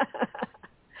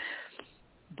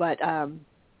 But I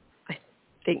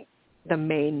think the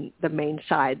main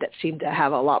side that seemed to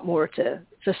have a lot more to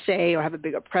say or have a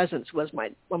bigger presence was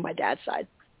on my dad's side.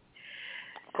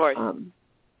 Of course.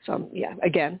 So yeah,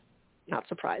 again, not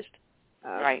surprised.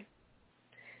 Right.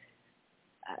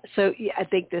 So yeah, I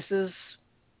think this is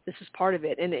part of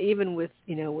it. And even with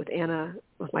with Anna,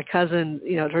 with my cousin,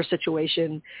 her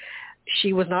situation,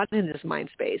 she was not in this mind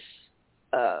space.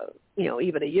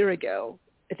 Even a year ago,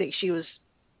 I think she was,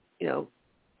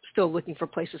 still looking for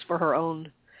places for her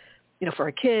own, for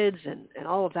her kids and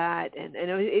all of that. And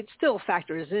it still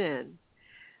factors in.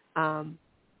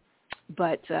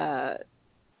 But I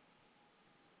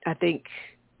think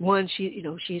one, she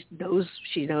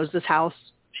knows this house.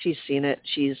 She's seen it.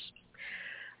 She's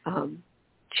a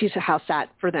house sat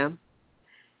for them.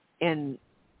 And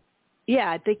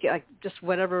yeah, I think like just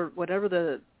whatever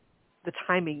the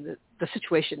timing, the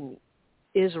situation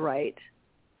is right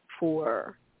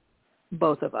for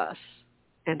both of us.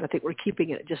 And I think we're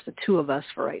keeping it just the two of us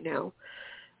for right now,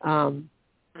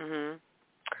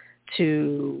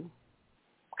 to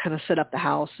kind of set up the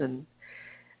house and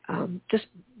just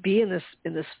be in this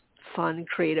fun,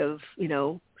 creative,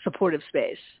 supportive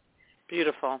space.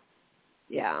 Beautiful.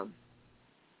 Yeah.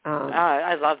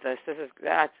 I love this.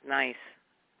 That's nice.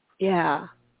 Yeah.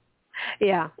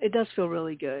 Yeah, it does feel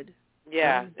really good.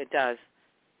 Yeah, it does.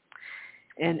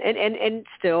 And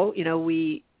still,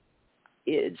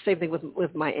 same thing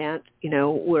with my aunt,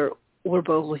 we're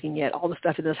both looking at all the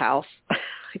stuff in this house.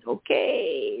 Like,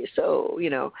 okay, so,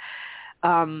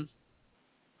 I'm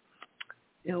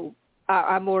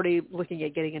already looking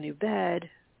at getting a new bed.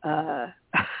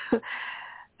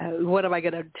 What am I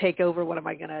going to take over? What am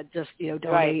I going to just, donate?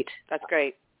 Right. That's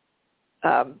great.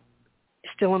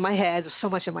 Still in my head. There's so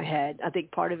much in my head. I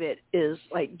think part of it is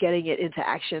like getting it into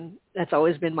action. That's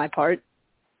always been my part.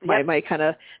 Yep. My kind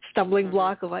of stumbling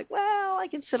block of like, well, I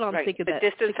can sit on and think of that. The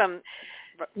distance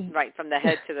from the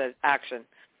head to the action.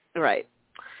 Right.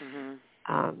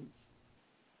 Mm-hmm.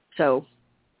 So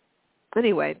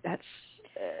anyway, that's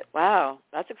wow,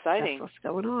 that's exciting. That's what's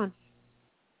going on.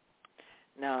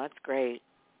 No, that's great.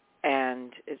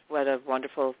 And what a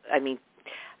wonderful,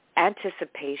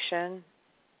 anticipation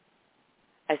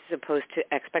as opposed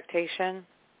to expectation,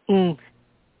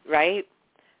 right?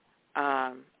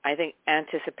 I think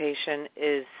anticipation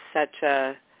is such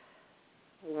a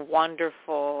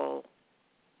wonderful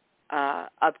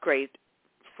upgrade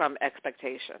from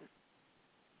expectation.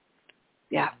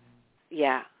 Yeah.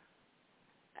 Yeah.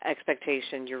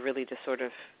 Expectation, you're really just sort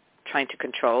of trying to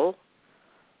control,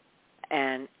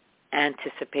 and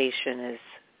anticipation is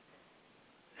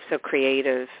so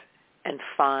creative and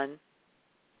fun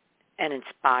and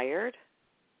inspired,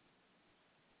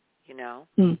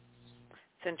 It's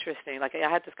interesting. Like, I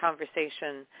had this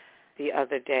conversation the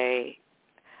other day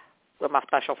with my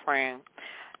special friend,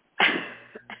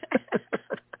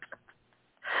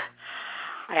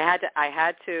 I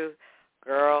had to,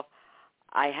 girl,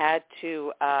 I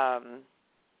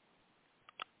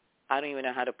don't even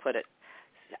know how to put it.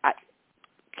 I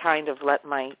kind of let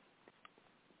my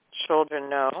children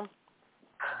know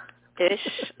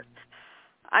ish.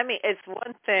 I mean, it's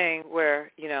one thing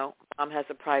where, mom has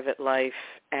a private life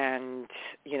and,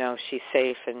 she's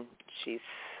safe and she's,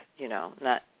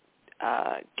 not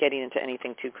getting into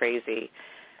anything too crazy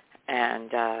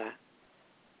and,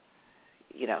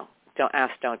 don't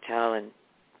ask, don't tell, and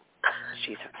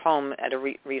she's home at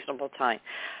a reasonable time.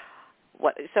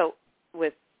 So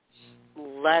with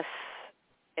less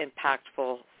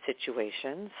impactful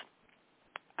situations,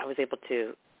 I was able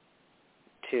to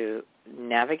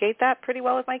navigate that pretty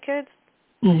well with my kids.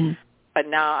 Mm-hmm. But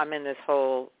now I'm in this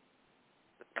whole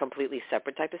completely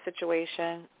separate type of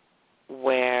situation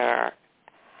where,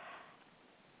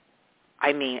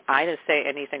 I didn't say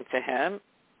anything to him,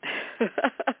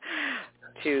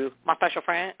 to my special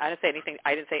friend. I didn't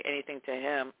say anything to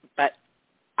him, but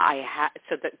I had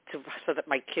so that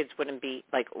my kids wouldn't be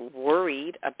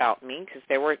worried about me, because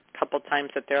there were a couple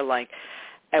times that they're like,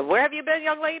 "And where have you been,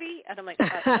 young lady?" And I'm like,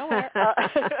 "Nowhere."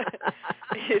 I've been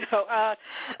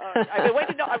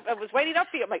waiting. I was waiting up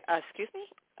for you. I'm like, "Excuse me,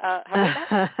 how was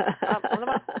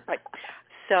that?" Right.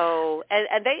 So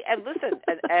and listen,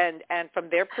 and from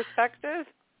their perspective,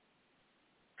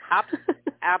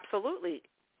 absolutely.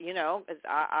 As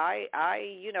I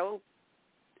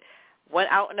went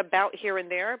out and about here and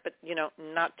there, but,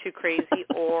 not too crazy.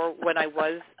 Or when I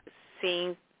was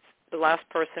seeing the last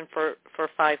person for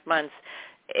 5 months,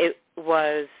 it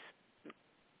was,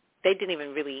 they didn't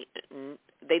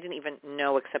even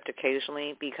know except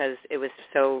occasionally, because it was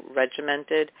so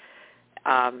regimented.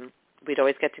 We'd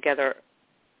always get together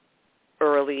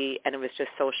early, and it was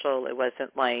just social. It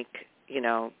wasn't like,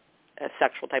 a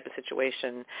sexual type of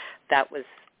situation. That was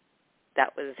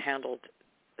handled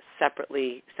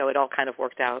separately, so it all kind of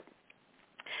worked out.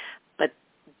 But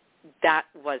that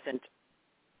wasn't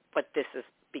what this is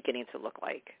beginning to look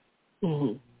like.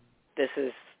 Mm-hmm. This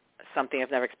is something I've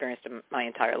never experienced in my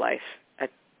entire life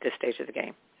at this stage of the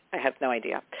game. I have no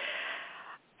idea.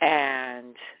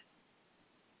 And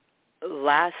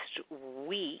last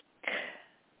week,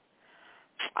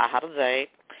 I had a date,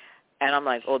 and I'm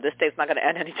like, "Oh, this date's not going to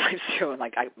end anytime soon."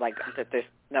 There's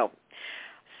no.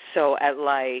 So at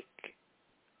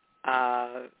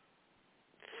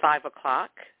 5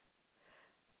 o'clock,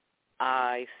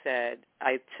 I sent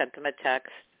them a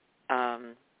text.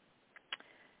 I'm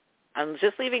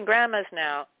just leaving Grandma's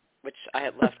now, which I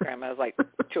had left Grandma's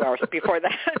 2 hours before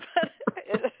that.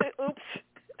 But oops.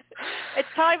 It's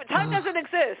time. Time doesn't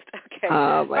exist. Okay.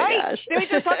 Oh my gosh. Did we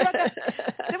just talk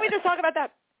about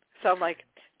that? So I'm like,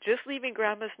 just leaving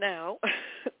Grandma's now.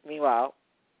 Meanwhile,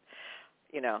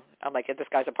 I'm at this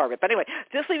guy's apartment. But anyway,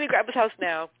 just leaving Grandma's house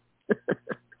now.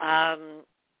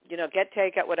 Get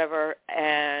takeout, whatever.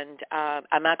 And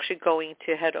I'm actually going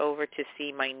to head over to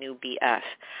see my new BF.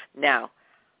 Now,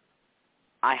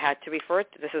 I had to refer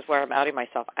to, this is where I'm outing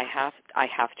myself. I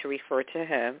have to refer to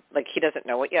him. He doesn't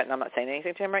know it yet, and I'm not saying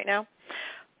anything to him right now.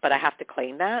 But I have to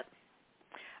claim that,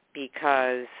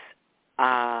 because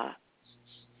I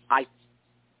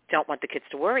don't want the kids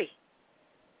to worry.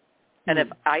 And if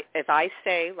I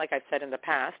say, like I've said in the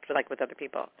past, with other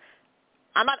people,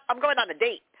 I'm going on a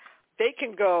date, they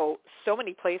can go so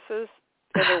many places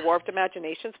in their warped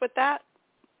imaginations with that.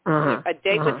 Uh-huh. A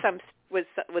date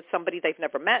with somebody they've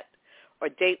never met, or a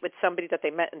date with somebody that they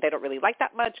met and they don't really like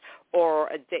that much, or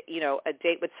a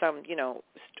date with some,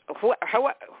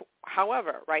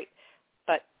 however, right?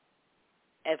 But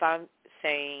if I'm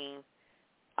saying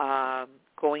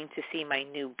going to see my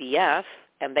new BF,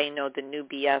 and they know the new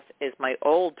BF is my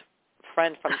old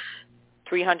friend from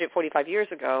 345 years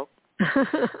ago,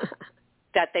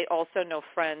 that they also know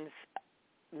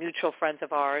mutual friends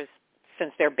of ours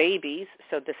since they're babies.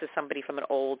 So this is somebody from an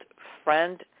old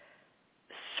friend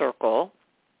circle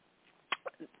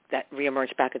that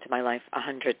reemerged back into my life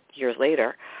 100 years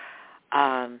later.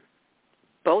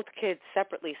 Both kids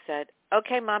separately said,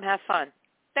 "Okay, Mom, have fun."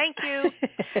 Thank you.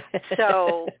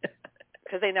 So,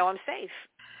 because they know I'm safe.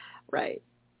 Right.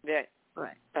 Yeah.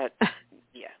 Right. But,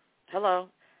 yeah. Hello.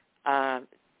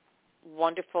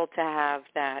 Wonderful to have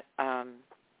that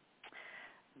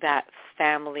that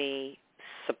family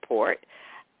support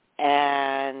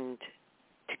and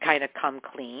to kind of come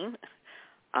clean.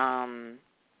 And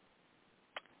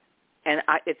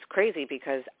it's crazy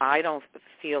because I don't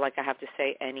feel like I have to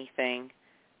say anything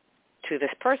to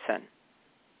this person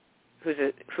who's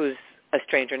a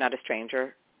stranger, not a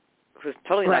stranger, who's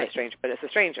totally not a stranger, but it's a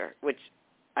stranger, which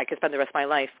I could spend the rest of my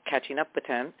life catching up with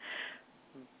him.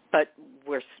 but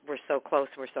we're so close,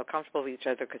 we're so comfortable with each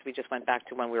other because we just went back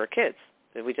to when we were kids.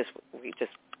 We just we're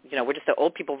just the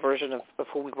old people version of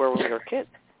who we were when we were kids.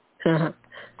 And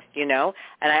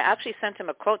I actually sent him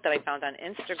a quote that I found on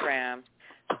Instagram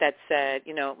that said,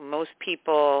 most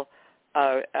people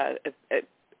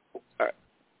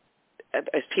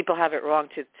people have it wrong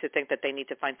to think that they need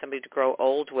to find somebody to grow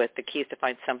old with. The key is to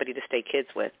find somebody to stay kids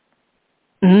with.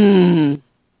 And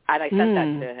I sent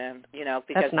that to him,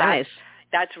 because that's nice.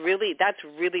 That's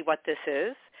really what this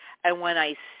is. And when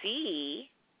I see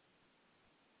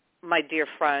my dear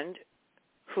friend,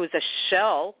 who's a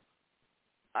shell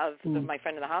of my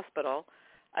friend in the hospital,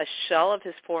 a shell of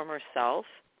his former self,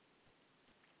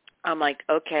 I'm like,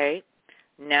 okay,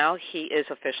 now he is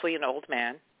officially an old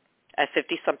man at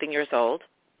 50-something years old,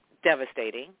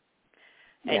 devastating.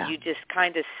 And you just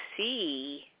kind of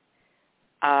see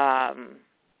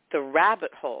the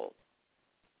rabbit hole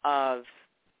of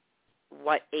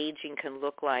what aging can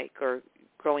look like or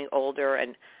growing older.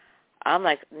 And I'm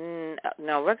like,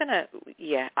 no, we're going to,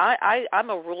 I'm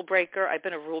a rule breaker. I've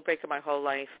been a rule breaker my whole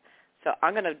life. So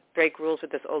I'm going to break rules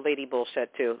with this old lady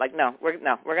bullshit too. Like, we're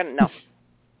going to,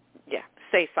 yeah,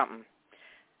 say something.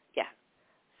 Yeah.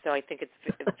 So I think it's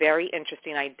very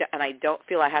interesting. And I don't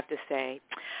feel I have to say,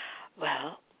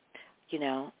 well,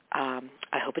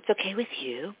 I hope it's okay with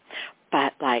you,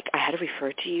 but like I had to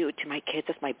refer to my kids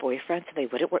as my boyfriend so they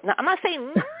wouldn't work. No, I'm not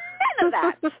saying none of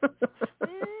that. None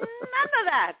of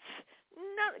that.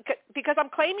 No, because I'm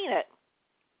claiming it.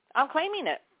 I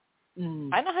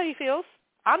know how he feels.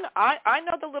 I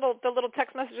know the little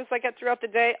text messages I get throughout the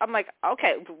day. I'm like,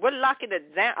 okay, we're locking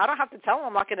it down. I don't have to tell him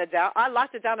I'm locking it down. I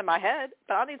locked it down in my head,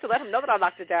 but I need to let him know that I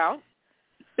locked it down.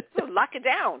 So lock it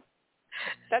down.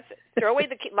 That's it. Throw away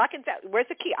the key. Lock it down. Where's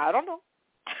the key? I don't know.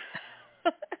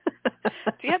 Do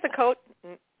you have the code?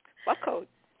 What code?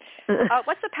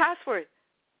 What's the password?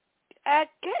 Get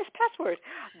his password.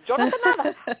 Yo no sé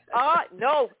nada.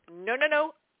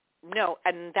 No.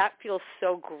 And that feels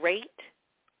so great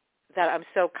that I'm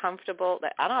so comfortable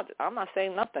that I'm not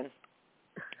saying nothing.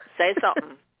 Say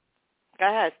something. Go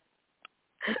ahead.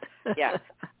 Yeah.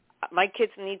 My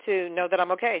kids need to know that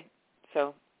I'm okay.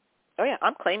 So,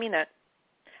 I'm claiming it.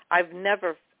 I've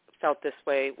never felt this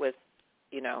way with,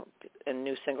 a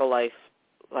new single life.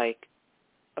 Like,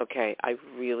 okay, I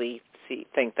really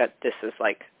think that this is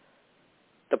like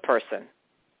the person.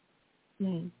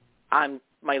 I'm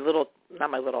my little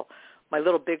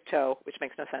big toe, which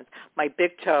makes no sense. My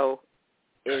big toe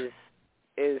is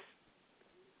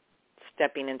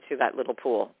stepping into that little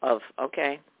pool of,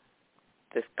 okay,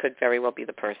 this could very well be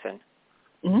the person.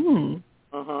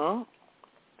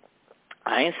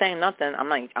 I ain't saying nothing.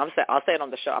 I'll say it on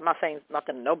the show. I'm not saying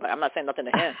nothing to nobody. I'm not saying nothing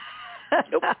to him.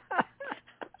 Nope.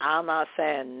 I'm not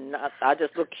saying nothing. I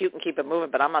just look cute and keep it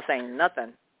moving, but I'm not saying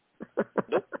nothing.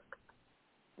 Nope.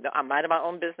 No, I'm minding my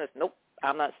own business. Nope.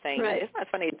 I'm not saying it. Isn't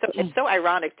that funny? It's so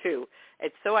ironic, too.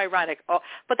 It's so ironic. Oh,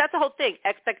 but that's the whole thing,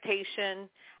 expectation,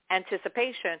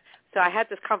 anticipation. So I had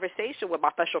this conversation with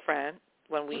my special friend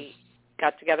when we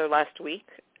got together last week.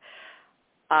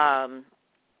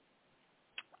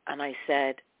 And I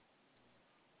said,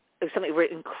 it was something we're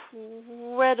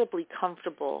incredibly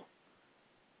comfortable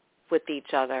with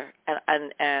each other.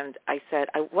 And I said,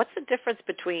 what's the difference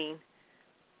between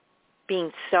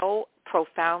being so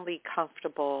profoundly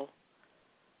comfortable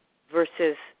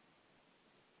versus,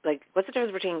 like, what's the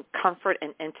difference between comfort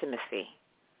and intimacy?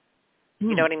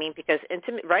 You know what I mean? Because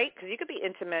intimate, right? Because you could be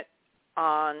intimate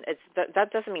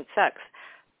that doesn't mean sex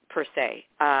per se.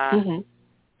 You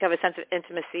have a sense of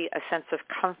intimacy, a sense of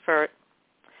comfort.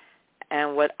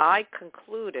 And what I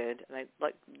concluded, and I'd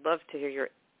love to hear your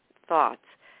thoughts,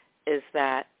 is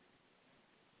that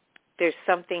there's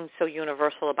something so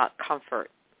universal about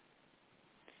comfort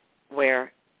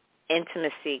where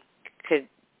intimacy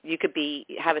you could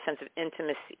have a sense of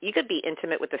intimacy. You could be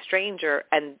intimate with a stranger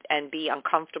and be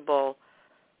uncomfortable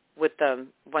with them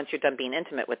once you're done being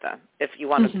intimate with them, if you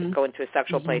want to go into a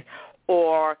sexual place.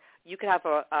 Or you could have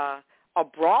a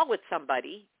brawl with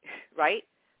somebody, right?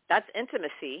 That's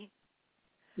intimacy.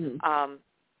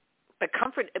 But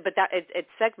comfort, but that it's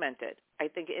segmented. I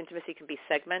think intimacy can be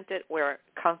segmented, where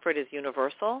comfort is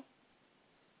universal.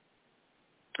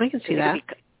 I can see that.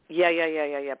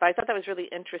 Yeah. But I thought that was really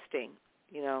interesting.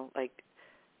 Like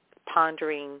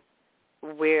pondering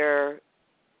where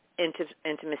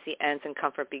intimacy ends and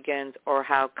comfort begins, or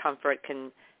how comfort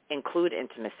can include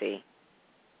intimacy,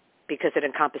 because it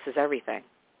encompasses everything.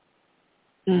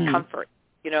 Comfort,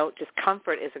 just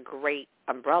comfort is a great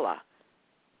umbrella,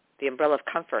 the umbrella of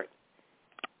comfort.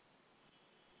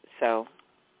 So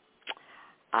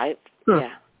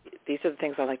these are the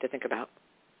things I like to think about.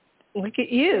 Look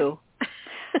at you.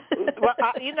 Well,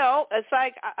 it's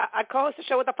like I co-host a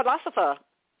show with a philosopher.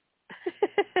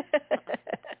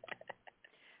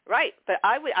 Right, but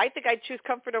I think I'd choose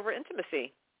comfort over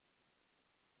intimacy.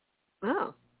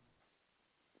 Oh.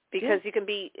 Because you can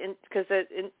be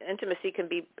intimacy can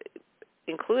be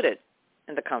included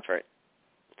in the comfort,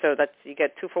 so you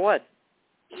get 2 for 1.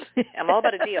 I'm all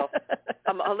about a deal.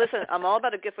 Listen, I'm all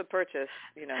about a gift with purchase.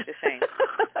 Just saying.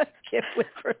 Gift with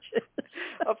purchase.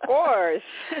 Of course.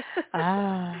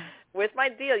 Where's my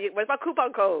deal? Where's my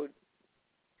coupon code?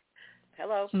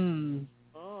 Hello.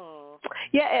 Oh.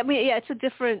 Yeah, I mean, it's a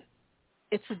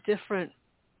different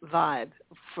vibe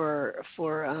for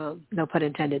no pun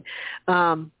intended,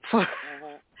 for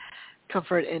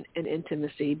comfort and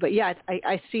intimacy. But yeah,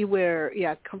 I see where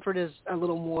comfort is a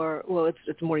little more. Well,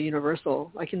 it's more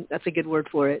universal. That's a good word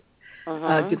for it.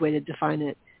 A good way to define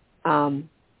it. Because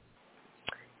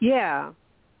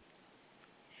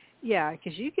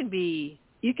you can be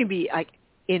like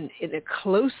in a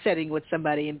close setting with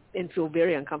somebody and feel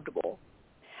very uncomfortable.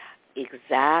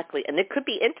 Exactly, and it could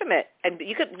be intimate, and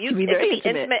it could be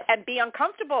intimate and be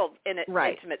uncomfortable in an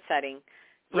intimate setting.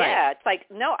 Right. Yeah, it's like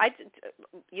no,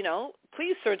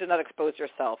 please, sir, do not expose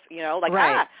yourself.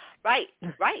 Right.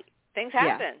 Things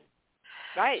happen.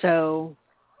 Yeah. Right. So,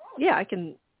 I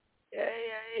can.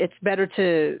 It's better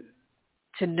to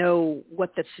know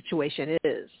what the situation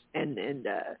is and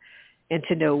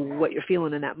to know what you're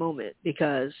feeling in that moment,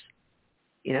 because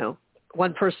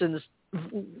one person's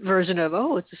version of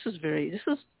this is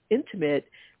intimate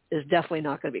is definitely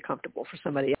not going to be comfortable for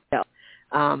somebody else.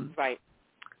 Right.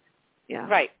 Yeah.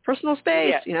 Right. Personal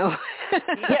space. Yeah.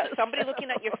 Somebody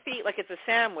looking at your feet like it's a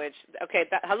sandwich. Okay.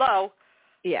 Hello.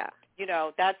 Yeah.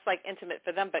 That's like intimate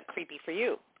for them, but creepy for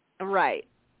you. Right.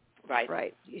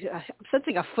 Right. I'm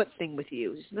sensing a foot thing with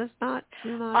you. That's not.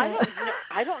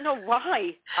 I don't know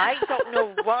why.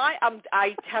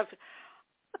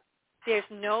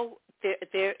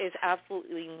 There is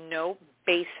absolutely no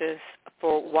basis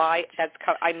for why that's.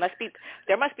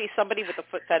 There must be somebody with a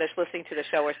foot fetish listening to the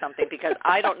show or something, because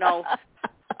I don't know.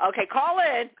 Okay, call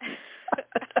in.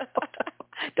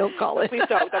 Don't call it. Please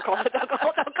don't call.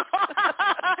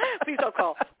 Please don't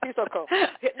call.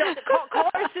 No, call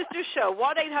our sister show,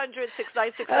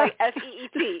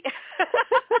 1-800-6969-FEET.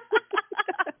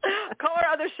 Call our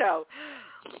other show.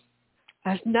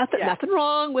 There's nothing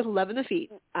wrong with loving the feet.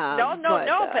 But I'm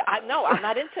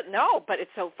not into but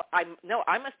it's so I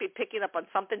must be picking up on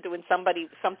something doing something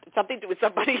with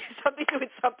somebody's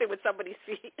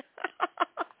feet.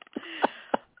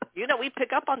 We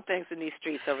pick up on things in these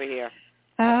streets over here.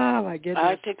 Oh my goodness!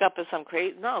 I pick up on some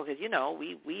crazy. No, because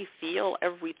we feel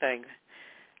everything.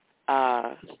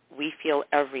 We feel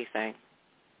everything.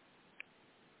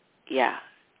 Yeah.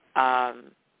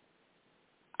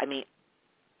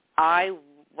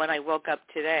 When I woke up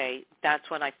today, that's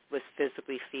when I was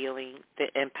physically feeling the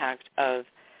impact of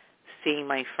seeing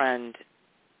my friend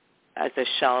as a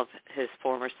shell of his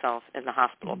former self in the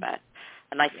hospital bed.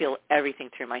 And I feel everything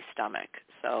through my stomach.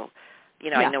 So,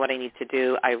 I know what I need to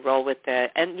do. I roll with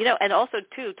it. And, and also,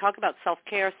 too, talk about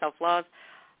self-care, self-love,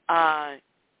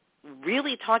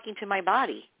 really talking to my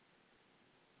body.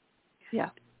 Yeah.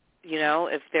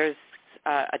 If there's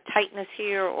a tightness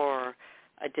here or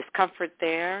a discomfort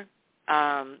there,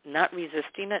 not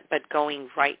resisting it, but going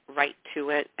right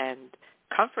to it and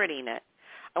comforting it.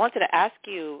 I wanted to ask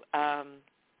you,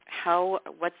 how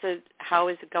is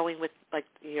it going with like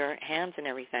your hands and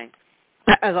everything?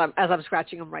 As I'm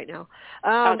scratching them right now.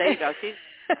 There you go. See?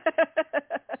 I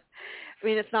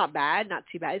mean, it's not bad, not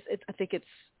too bad. I think it's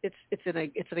in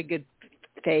a good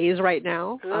phase right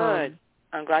now. Good.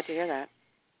 I'm glad to hear that.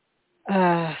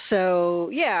 So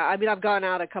yeah, I mean, I've gone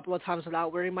out a couple of times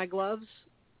without wearing my gloves,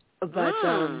 but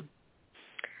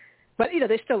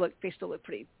they still look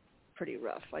pretty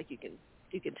rough, like you can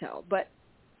tell. But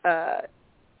I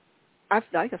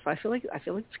feel like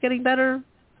it's getting better.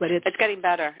 But it's getting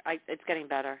better. It's getting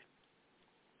better.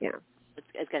 Yeah,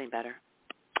 it's getting better.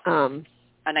 And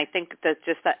I think that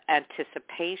just the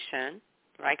anticipation,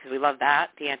 right? Because we love that,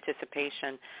 the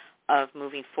anticipation of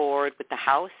moving forward with the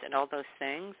house and all those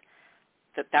things.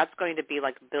 That's going to be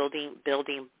like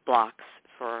building blocks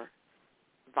for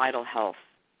vital health.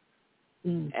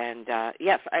 And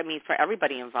yes, I mean for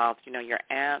everybody involved, your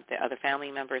aunt, the other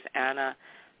family members, Anna,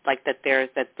 like that there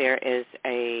is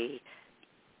a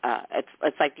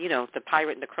it's like the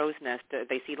pirate in the crow's nest.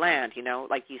 They see land,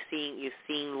 like you've seen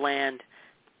land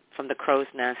from the crow's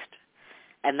nest,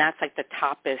 and that's like the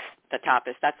toppest.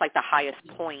 That's like the highest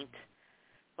point.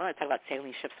 Well, I talk about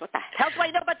sailing ships. What the hell do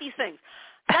I know about these things?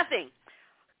 Nothing.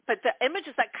 But the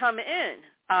images that come in,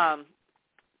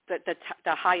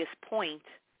 the highest point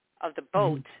of the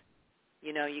boat,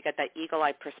 you know, you get that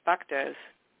eagle-eye perspective,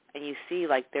 and you see,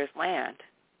 like, there's land,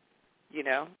 you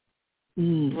know.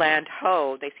 Land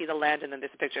ho. They see the land, and then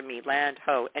there's a picture of me. Land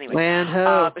ho. Anyway. Land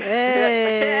ho.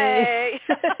 Hey.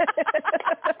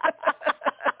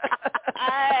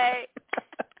 Hey.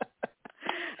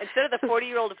 Instead of the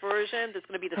 40-year-old version, there's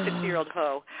going to be the 60-year-old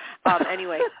ho.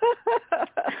 Anyway.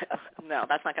 No,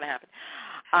 that's not going to happen.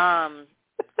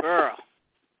 Girl.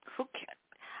 Who can?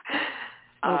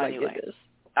 Oh, my anyway. goodness.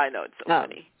 I know. It's so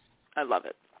funny. I love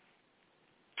it.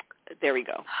 There we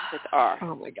go. It's R.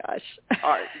 Oh, my gosh.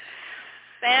 R.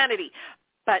 Sanity.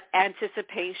 But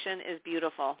anticipation is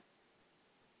beautiful.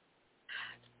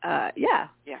 Yeah.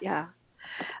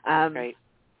 Great.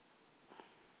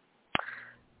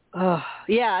 Oh,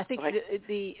 yeah, I think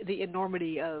the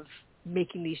enormity of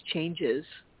making these changes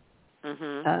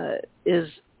is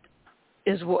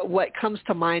what comes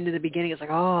to mind in the beginning. It's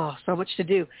like, oh, so much to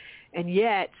do. And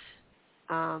yet,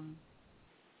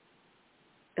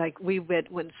 like we went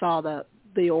and saw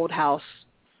the old house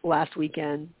last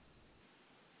weekend.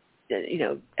 You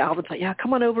know, Alvin's like, yeah,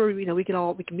 come on over. You know, we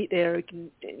can meet there.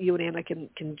 You and Anna can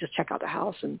just check out the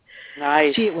house and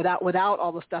see it without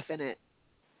all the stuff in it.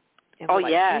 And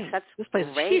like, yes, that's this place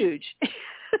great. is huge.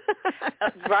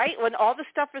 Right? When all the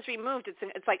stuff is removed,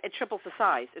 it's like it triples the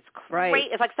size. It's great. Right.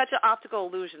 It's like such an optical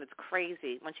illusion. It's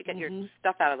crazy once you get your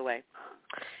stuff out of the way.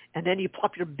 And then you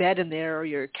plop your bed in there or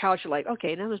your couch. You're like,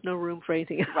 okay, now there's no room for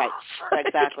anything else. Right.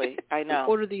 Exactly. I know.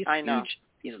 Order these huge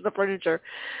pieces of furniture.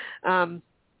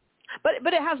 But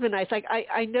it has been nice. Like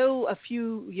I know a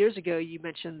few years ago you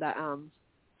mentioned that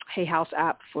Hay House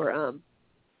app for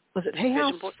was it Hay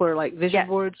House for like vision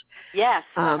boards? Yes.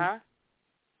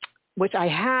 Which I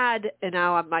had, and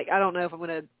now I'm like, I don't know if I'm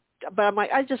gonna. But I'm like,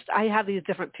 I have these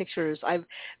different pictures. I've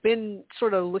been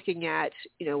sort of looking at,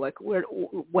 you know, like what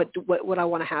I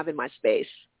want to have in my space.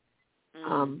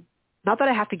 Not that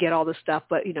I have to get all this stuff,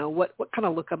 but you know, what kind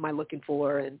of look am I looking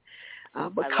for, and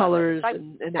what colors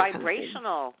and that vibrational.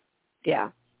 Kind of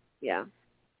thing. Yeah.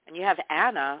 And you have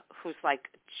Anna, who's like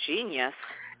genius.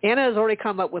 Anna has already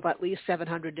come up with at least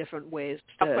 700 different ways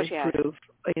to improve,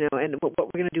 you know, and what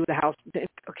we're going to do with the house.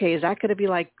 Okay, is that going to be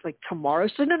like tomorrow?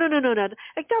 So no,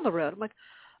 like down the road. I'm like,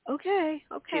 okay.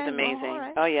 She's amazing. Well, all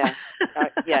right. Oh yeah,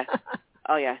 yeah.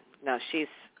 Oh yeah. No, she's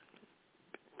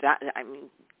that. I mean,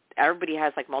 everybody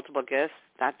has like multiple gifts.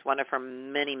 That's one of her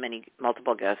many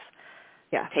multiple gifts.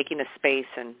 Yeah, taking the space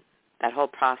and that whole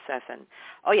process, and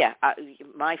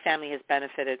my family has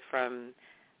benefited from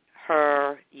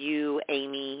her, you,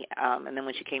 Amy, and then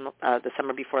when she came the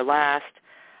summer before last,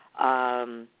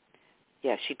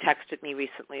 she texted me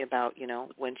recently about, you know,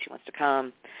 when she wants to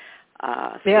come.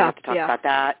 So we have to talk about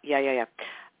that. Yeah.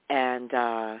 And,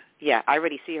 I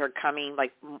already see her coming,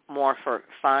 like, more for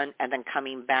fun and then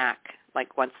coming back,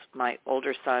 like, once my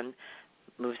older son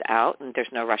moves out, and there's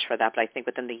no rush for that, but I think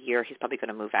within the year he's probably going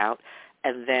to move out.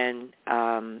 And then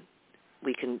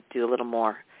we can do a little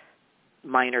more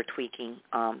minor tweaking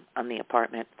on the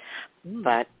apartment.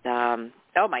 But,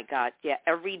 oh, my God,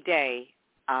 every day,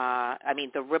 I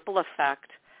mean, the ripple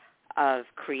effect of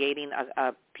creating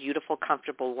a beautiful,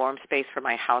 comfortable, warm space for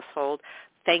my household.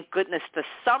 Thank goodness the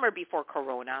summer before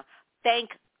Corona. Thank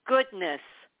goodness.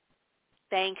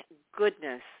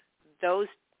 Those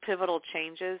pivotal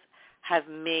changes have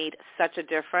made such a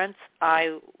difference.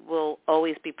 I will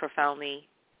always be profoundly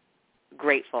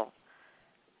grateful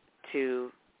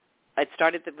to. It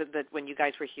started when you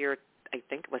guys were here, I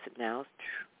think, was it now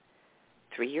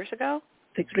 3 years ago?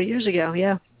 I think 3 years ago,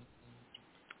 yeah.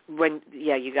 When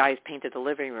you guys painted the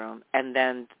living room, and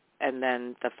then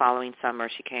the following summer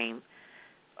she came.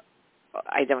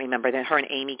 I don't remember. Then her and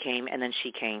Amy came, and then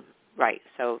she came. Right.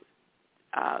 So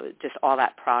just all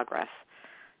that progress,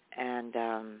 and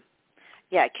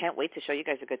I can't wait to show you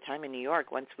guys a good time in New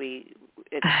York once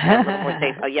it's a little more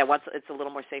safe. Once it's a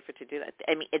little more safer to do that.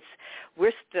 I mean,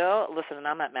 we're still, listen, and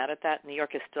I'm not mad at that. New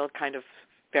York is still kind of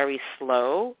very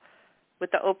slow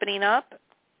with the opening up,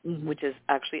 which is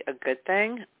actually a good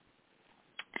thing.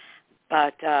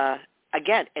 But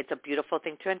again, it's a beautiful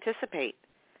thing to anticipate.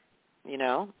 You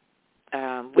know,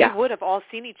 we would have all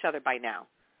seen each other by now.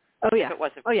 Oh yeah. If it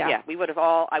wasn't, we would have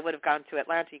I would have gone to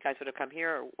Atlanta. You guys would have come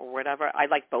here or whatever. I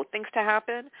like both things to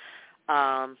happen,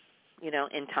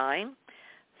 in time.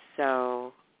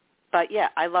 So, but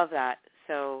I love that.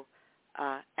 So,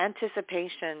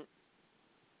 anticipation,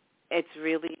 it's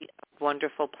really a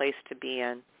wonderful place to be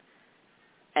in.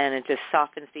 And it just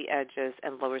softens the edges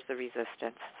and lowers the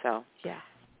resistance. So,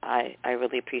 I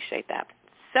really appreciate that.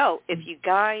 So, if you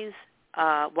guys,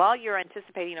 while you're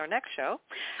anticipating our next show,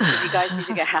 if you guys need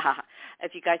to get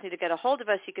If you guys need to get a hold of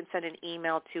us, you can send an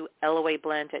email to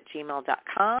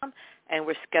loablend@gmail.com, and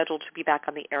we're scheduled to be back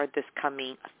on the air this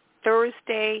coming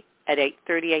Thursday at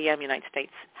 8:30 a.m. United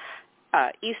States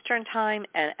Eastern Time.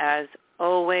 And as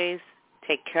always,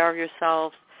 take care of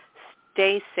yourselves,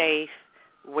 stay safe,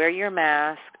 wear your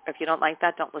mask. If you don't like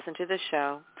that, don't listen to the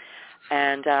show.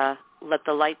 And let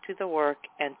the light do the work,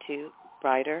 and to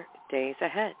brighter days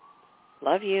ahead.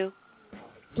 Love you.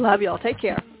 Love y'all. Take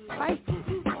care. Bye.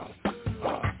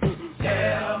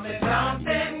 Tell me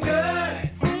something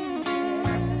good.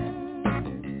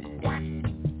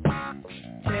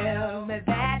 Tell me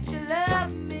that you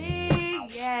love me,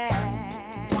 yeah.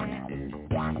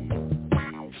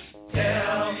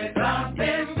 Tell me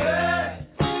something good.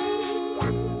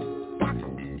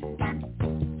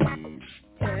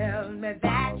 Tell me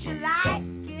that you like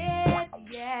it,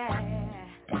 yeah.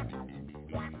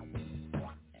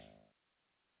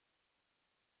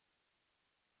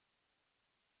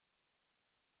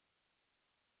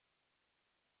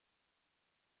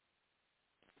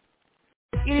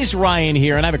 It is Ryan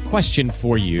here, and I have a question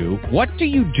for you. What do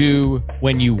you do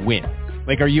when you win?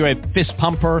 Like, are you a fist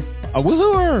pumper, a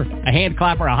woohooer, a hand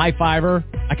clapper, a high fiver?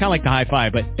 I kind of like the high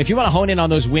five, but if you want to hone in on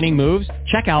those winning moves,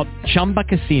 check out Chumba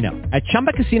Casino. At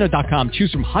ChumbaCasino.com,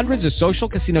 choose from hundreds of social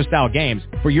casino-style games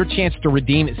for your chance to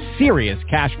redeem serious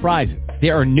cash prizes.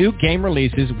 There are new game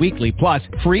releases weekly, plus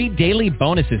free daily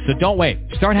bonuses, so don't wait.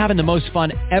 Start having the most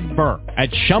fun ever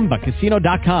at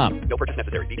ChumbaCasino.com. No purchase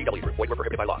necessary. VGW Group. Void where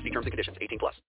prohibited by law. See terms and conditions. 18+.